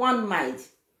have one mind.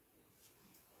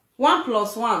 1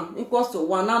 + 1 equals to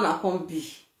 1. Now na come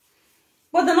be.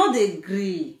 But they no dey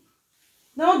agree.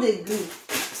 They no dey agree.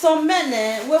 Some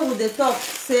men, where would they talk?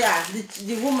 Say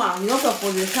the woman, you not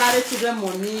supposed to carry children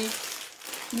money.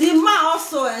 The man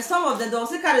also, some of them don't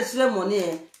say carry children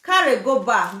money. Carry go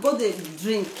back, go dey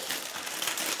drink.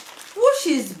 Which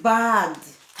is bad.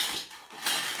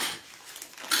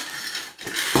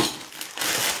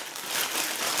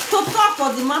 To talk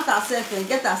for the matter self and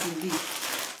get as it be.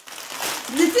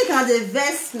 The thing can they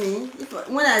vex me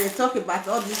when I talk about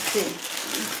all these things.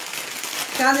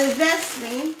 Can they vex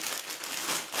me?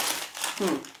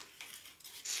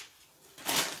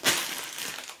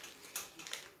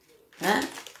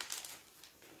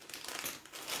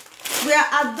 We are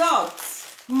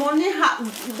adults. Money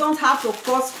don't have to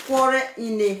cause quarrel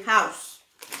in a house.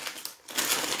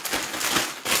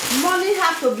 Money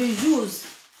has to be used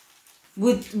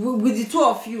with the two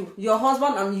of you, your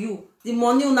husband and you. The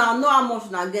money now know how much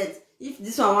now get. If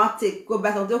this one want to take, go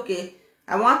back and say, okay,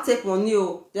 I want to take money.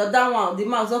 Oh, the other one, the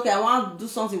man is okay. I want to do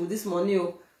something with this money.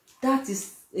 Oh, that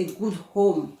is a good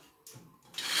home.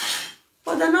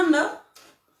 But they don't know.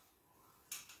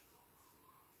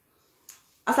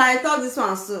 As I thought this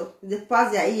one, so they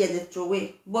pass their ear, they throw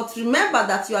away. But remember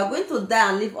that you are going to die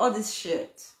and leave all this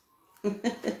shit.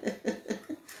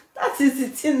 That is the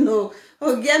thing, no.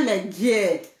 Oh, get me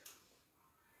gear.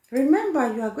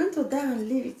 Remember, you are going to die and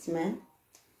leave it, man.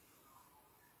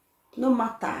 No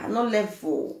matter, no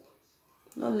level.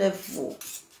 No level.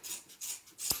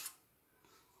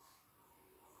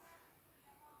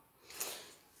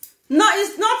 No,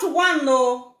 it's not one,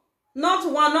 no. Not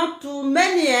one, not two.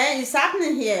 Many, it's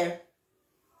happening here.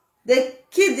 They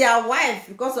kill their wife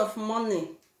because of money.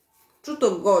 True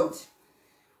to God.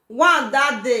 One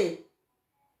that day,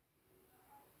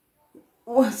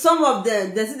 some of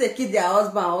them, they see they kill their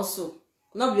husband also.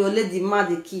 Not be only the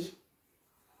man they kill.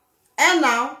 And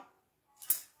now,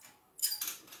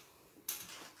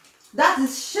 that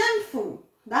is shameful.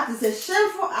 That is a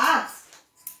shameful act.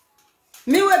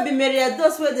 Me will be married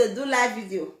those where they do live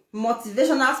video.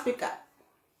 Motivational speaker.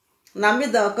 Now me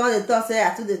don't come they talk say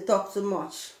I too they talk too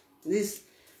much. This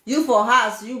you for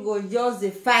house, you go just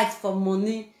the fight for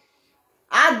money.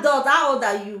 Adult, how old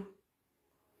are you?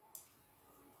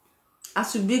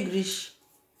 As you big rich.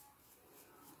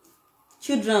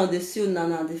 Children they see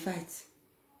now they fight.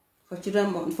 For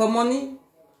children money. For money.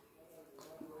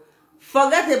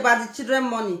 Forget about the children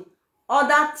money.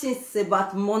 Other things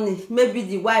about money. Maybe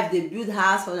the wife they build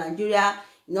house for Nigeria.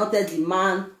 you not tell the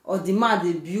man, or the man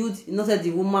dey build, you not tell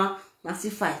the woman, na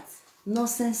still fight.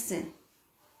 Nonsense thing.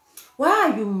 Why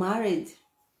are you married?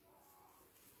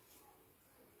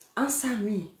 Answer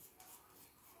me.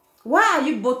 Why are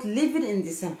you both living in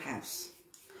the same house?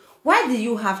 Why do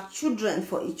you have children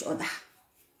for each other?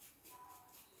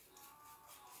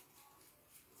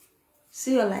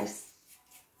 See your lives.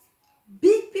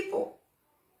 Big people.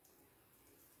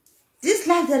 This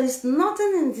life, there is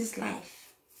nothing in this life.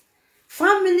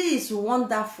 Family is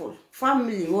wonderful.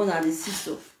 Family, one are the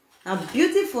sister. A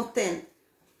beautiful thing.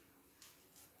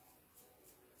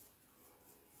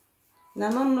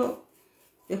 No.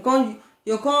 You can't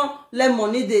let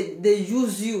money they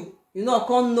use you. You know,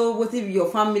 can't know what it be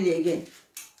your family again.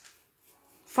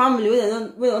 Family,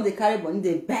 we don't they carry money,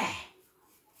 they buy.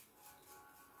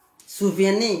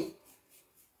 Souvenir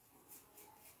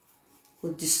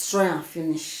will destroy and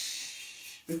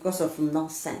finish because of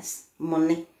nonsense.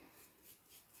 Money.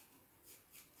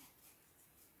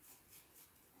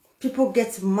 People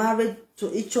get married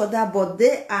to each other, but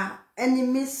they are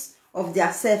enemies of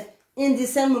themselves in the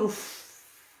same roof.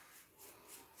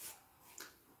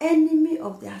 Enemy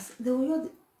of theirs. They were your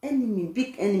enemy,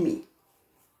 big enemy.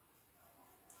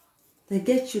 They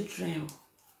get children.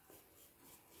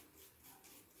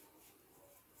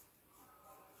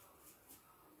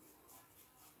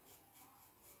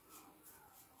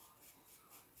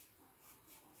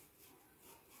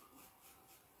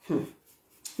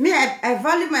 Me, I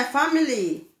value my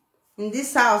family in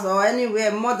this house or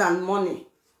anywhere more than money.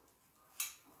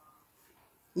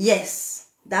 Yes,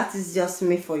 that is just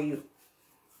me for you.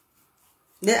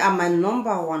 They are my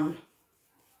number one.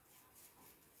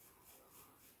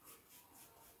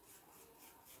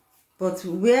 But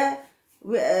where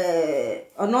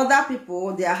another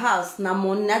people, their house, na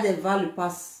money, na they value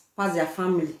pass their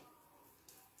family.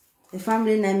 The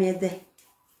family name is there.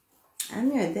 I'm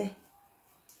here there.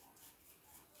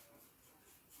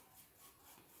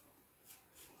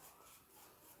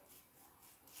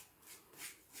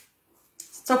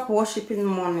 Stop worshiping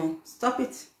money. Stop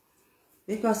it.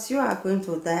 Because you are going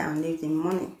to die and leave the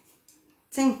money.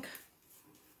 Think.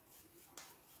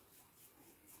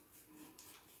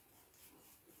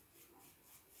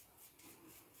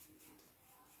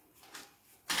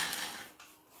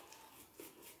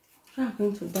 You are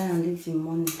going to die and leave the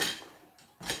money.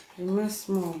 Remain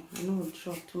small. I know it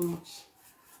drop too much.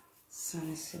 So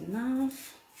it's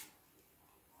enough.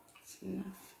 It's enough.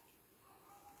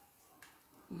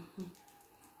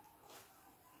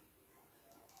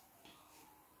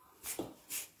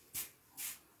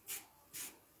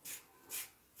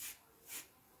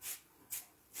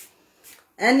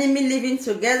 Enemy living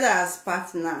together as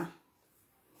partner.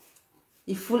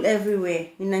 You fool everywhere.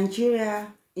 In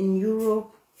Nigeria, in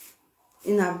Europe,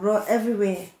 in abroad,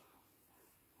 everywhere.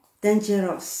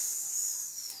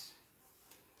 Dangerous.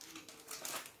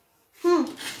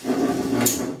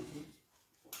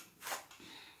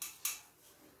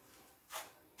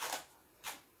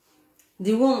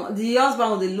 The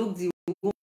husband will look the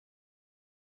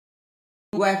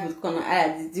wife with corner eye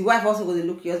like this. The wife also will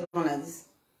look the husband like this.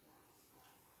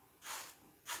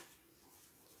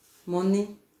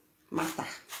 Money matter.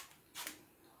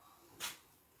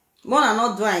 Mona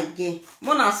not do again.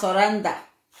 Mona surrender.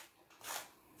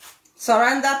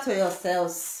 Surrender to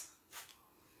yourselves.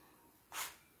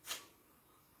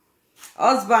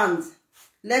 Husband,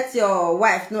 let your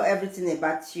wife know everything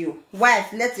about you.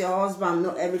 Wife, let your husband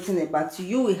know everything about you.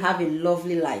 You will have a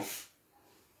lovely life.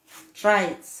 Try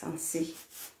it and see.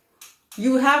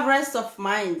 You will have rest of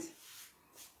mind.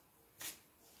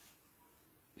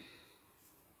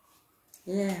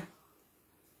 Yeah.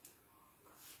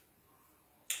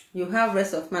 You have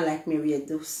rest of mind like Mary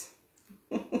does.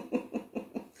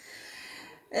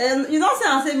 And you don't say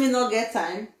and say me not get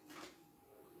time.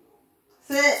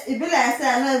 Say it be like I say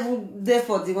I not even there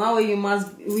for the one way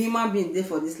human being there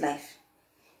for this life.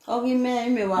 Okay,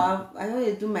 me well, I know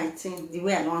you do my thing the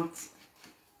way I want.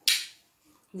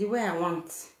 The way I want.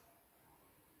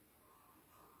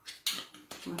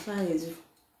 That's what I do.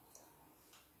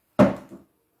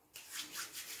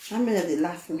 I mean that they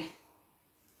laugh me.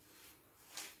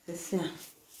 They see how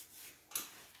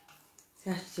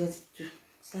she just do.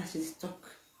 See how she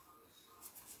talk.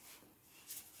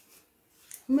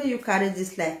 May you carry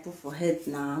this life put for head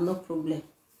now, no problem.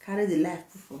 Carry the life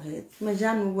put for head. Me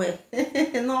jam way.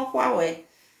 No kwa way.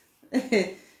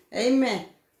 Amen.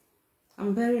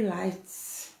 I'm very light.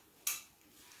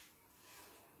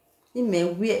 I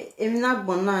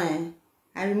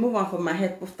remove one from my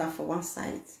head, put that for one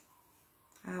side.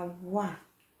 Ah, wow.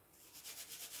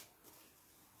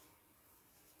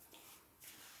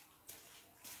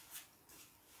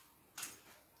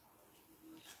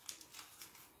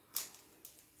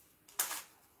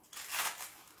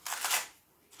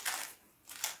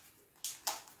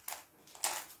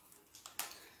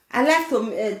 I like to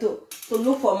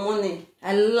look for money.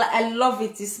 I love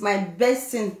it. It's my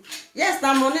best thing. Yes,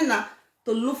 now money now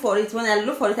to look for it. When I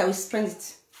look for it, I will spend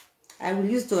it. I will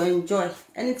use to enjoy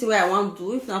anything where I want to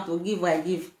do. If not to give, I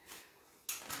give.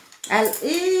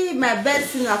 My best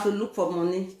thing now to look for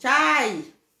money. Chai.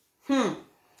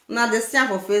 Now they stand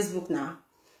for Facebook now.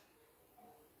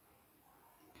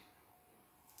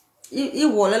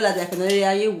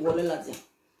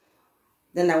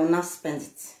 Then I will not spend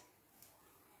it.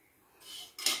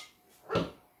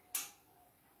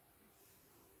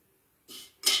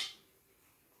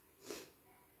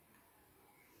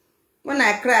 When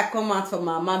I cry, I come out for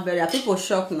my mama burial. People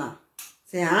shock now.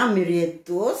 Say, I'm married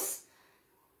those.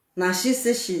 Now she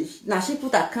say she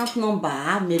put account number.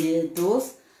 I'm married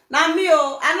those. Now me,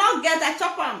 I not get. I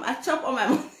chop them. I chop all my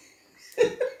money.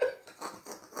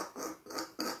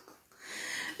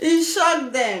 It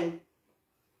shocked them.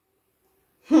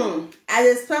 I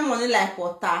just spend money like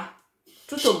water.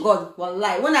 True to God,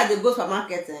 wallahi. When I dey go for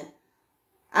market,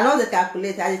 I know they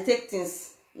calculate. I dey take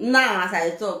things. Now as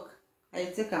I talk, I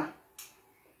dey take them.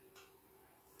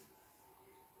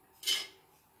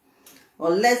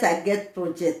 Unless I get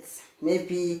projects,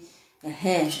 maybe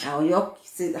I will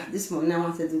say this money I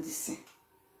want to do this thing.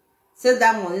 Say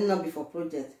that money not be for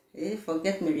project.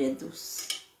 Forget me reduce.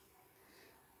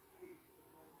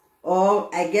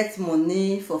 Or I get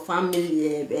money for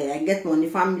family. I get money,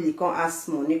 family come ask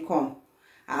money come.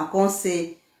 I can't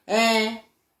say, tell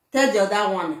the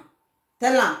other one.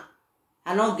 Tell her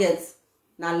I not get.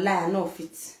 Now lie, I no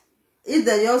fit. If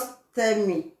they just tell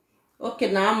me,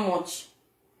 okay, now how much?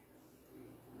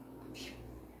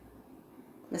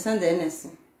 I send the NSC.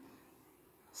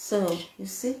 So you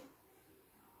see,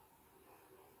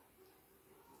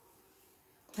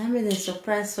 I made a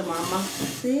surprise for mama.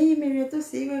 See, Mary, to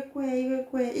see you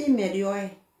kwe.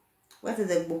 Mary, what is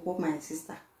the book of my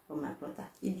sister or my brother?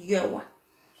 You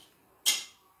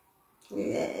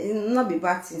not be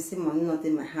back since the money not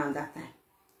in my hand that time.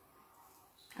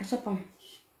 I chop them.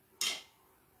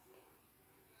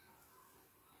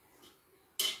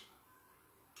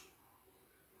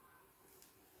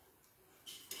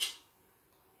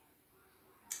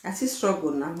 I still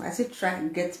struggle now. I still try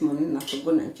and get money now to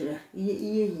go Nigeria.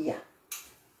 Yeah.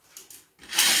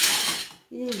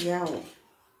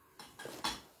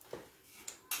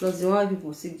 Plus the one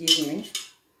people still give me.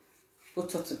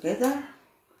 Put it together.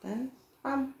 Then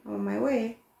I'm on my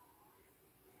way.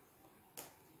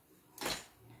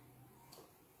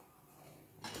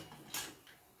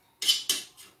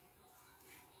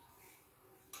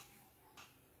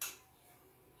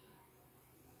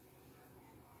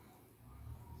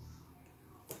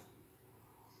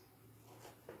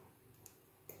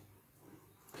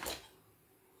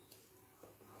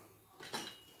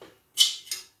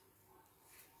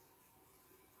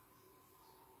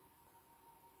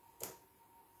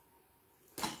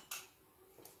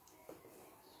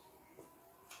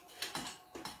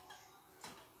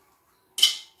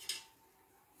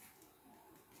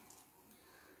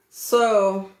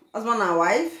 So, husband and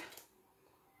wife,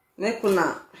 when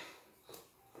I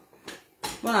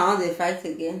want to fight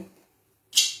again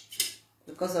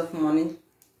because of money.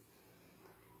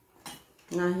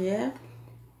 Now here,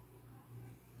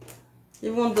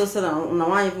 even though so now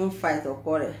I even fight or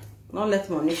quarrel, not let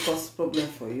money cause problem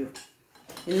for you.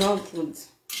 It's not good.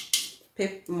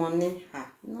 Pay money,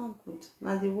 not good.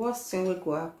 Now the worst thing will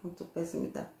go happen to person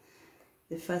with that.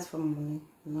 They fight for money.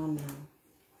 No.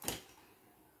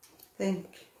 Think.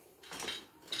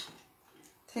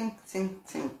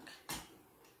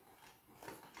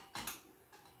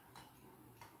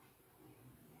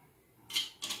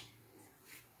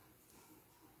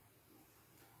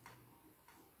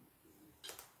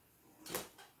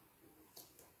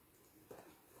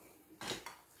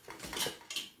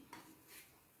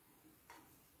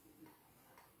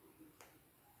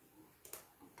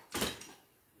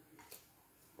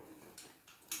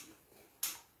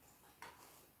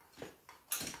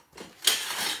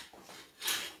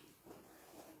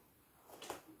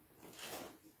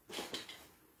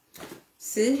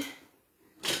 See,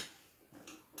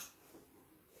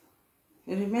 it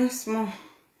remains small.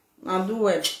 Now do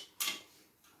well.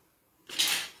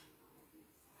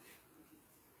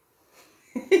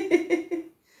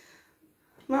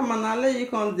 Mama, now let you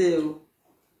come there.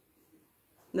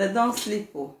 They don't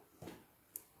sleep.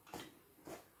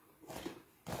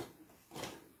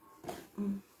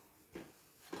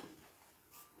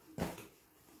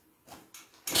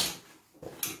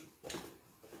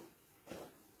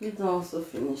 It's also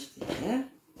finished here.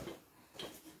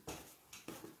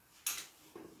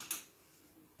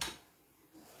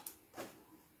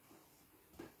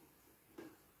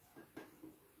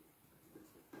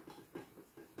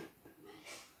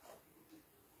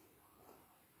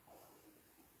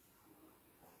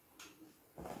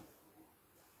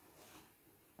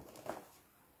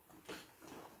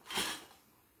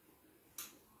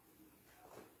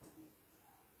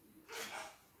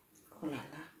 Oh la la.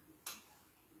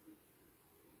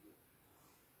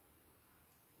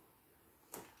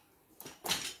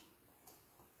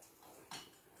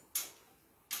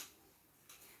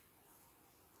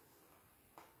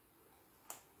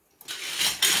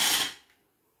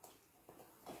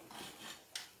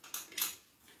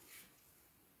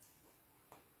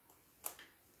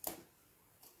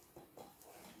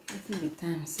 I think the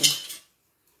time, sir.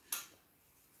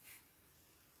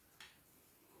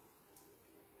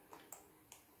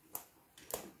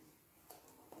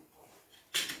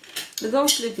 They don't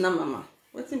sleep now, mama.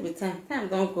 What's in the time? Time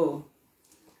don't go.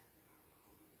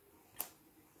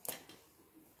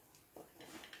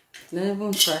 Don't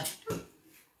even try.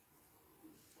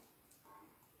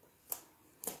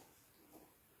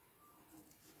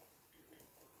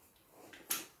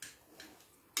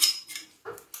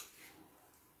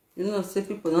 You know, say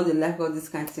people don't they like all this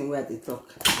kind of thing where they talk.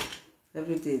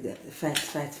 Every day they fight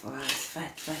for us.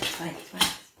 Fight.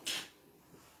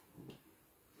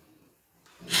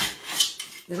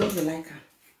 They don't really like her.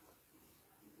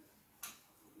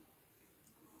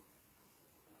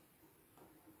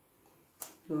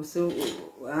 So,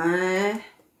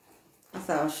 as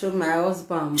I'll show my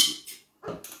husband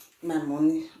my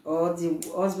money, or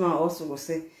the husband also will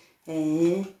say,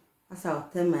 as I'll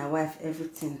tell my wife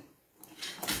everything.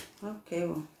 Okay,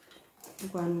 well,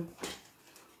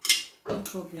 no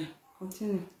problem.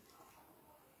 Continue.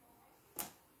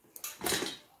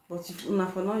 But if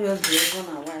not for not just be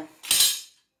husband and wife,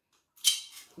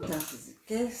 that is the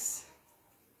case.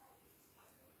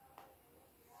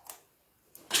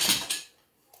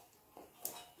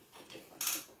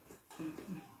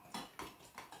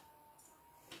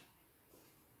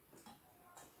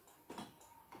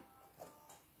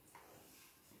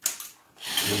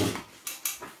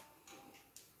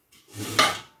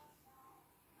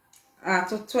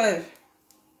 To 12.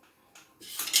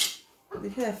 The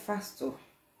hair fast too.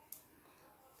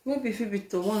 Maybe if it be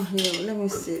to 1 here. Let me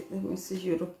see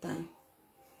Europe time.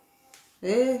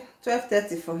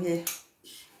 12:30 for here.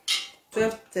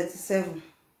 12:37.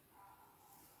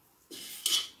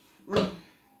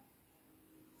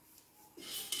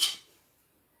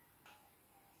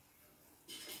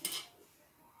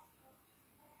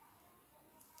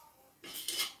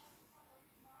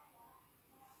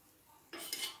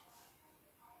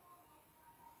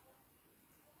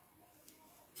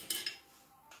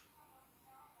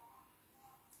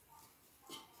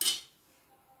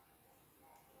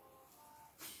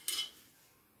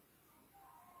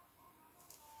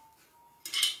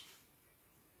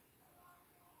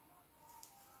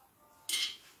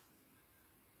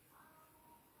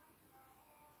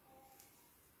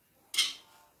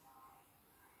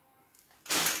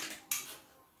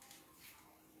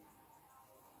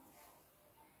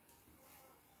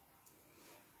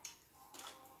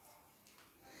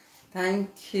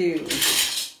 Thank you.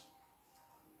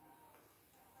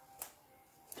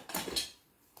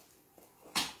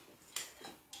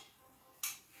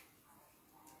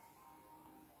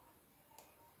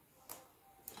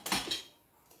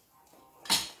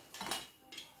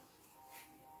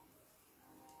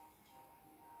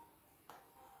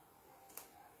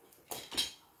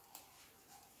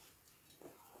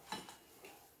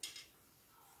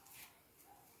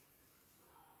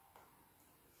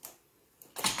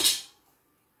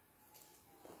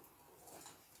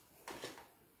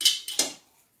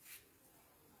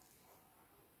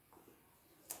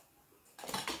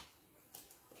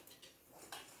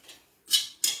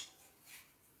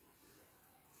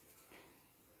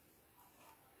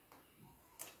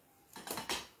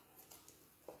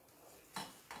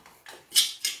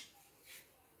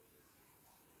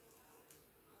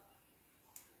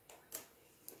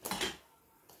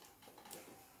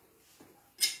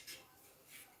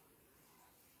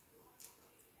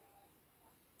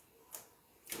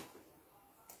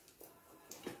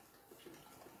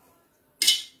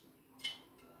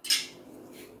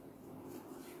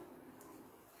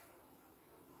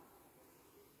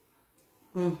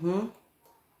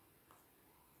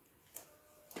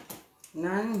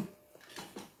 None.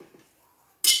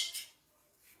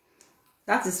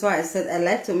 That is why I said I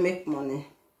like to make money.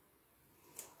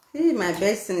 See, my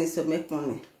best thing is to make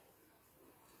money.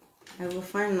 I will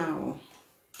find now.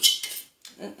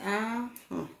 I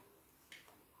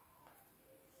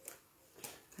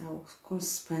will go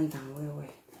spend and well.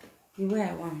 The way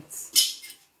I want.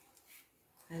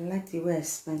 I like the way I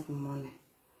spend my money.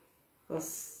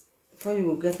 Because before you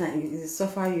will get it, it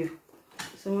suffer you.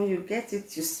 So when you get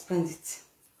it, you spend it.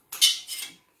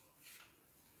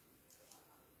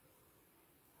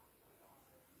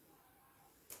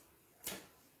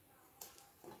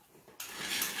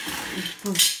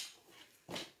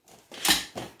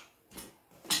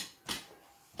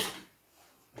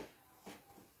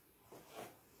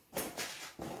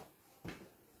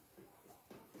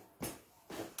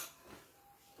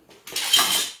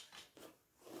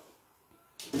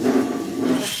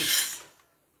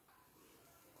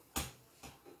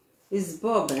 It's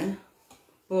Bob, eh?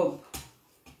 Bob.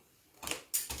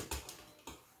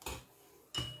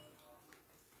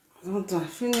 Don't I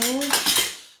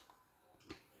finish?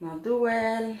 Now do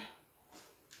well.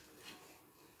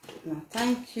 Now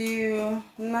thank you.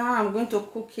 Now I'm going to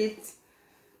cook it.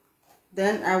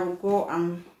 Then I will go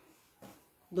and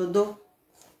dodo.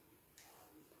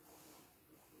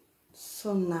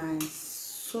 So nice,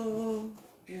 so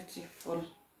beautiful.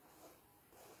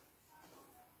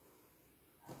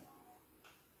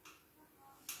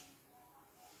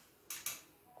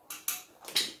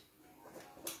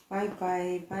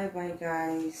 Bye bye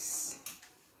guys.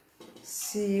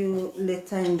 See you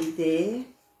later in the day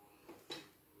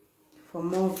for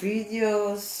more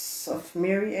videos of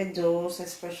Mary Edo's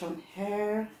expression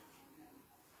hair.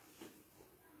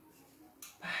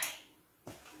 Bye.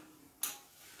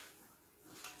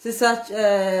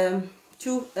 Sister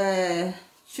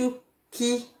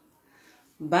Chuki.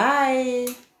 Bye.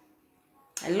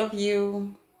 I love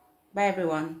you. Bye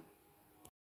everyone.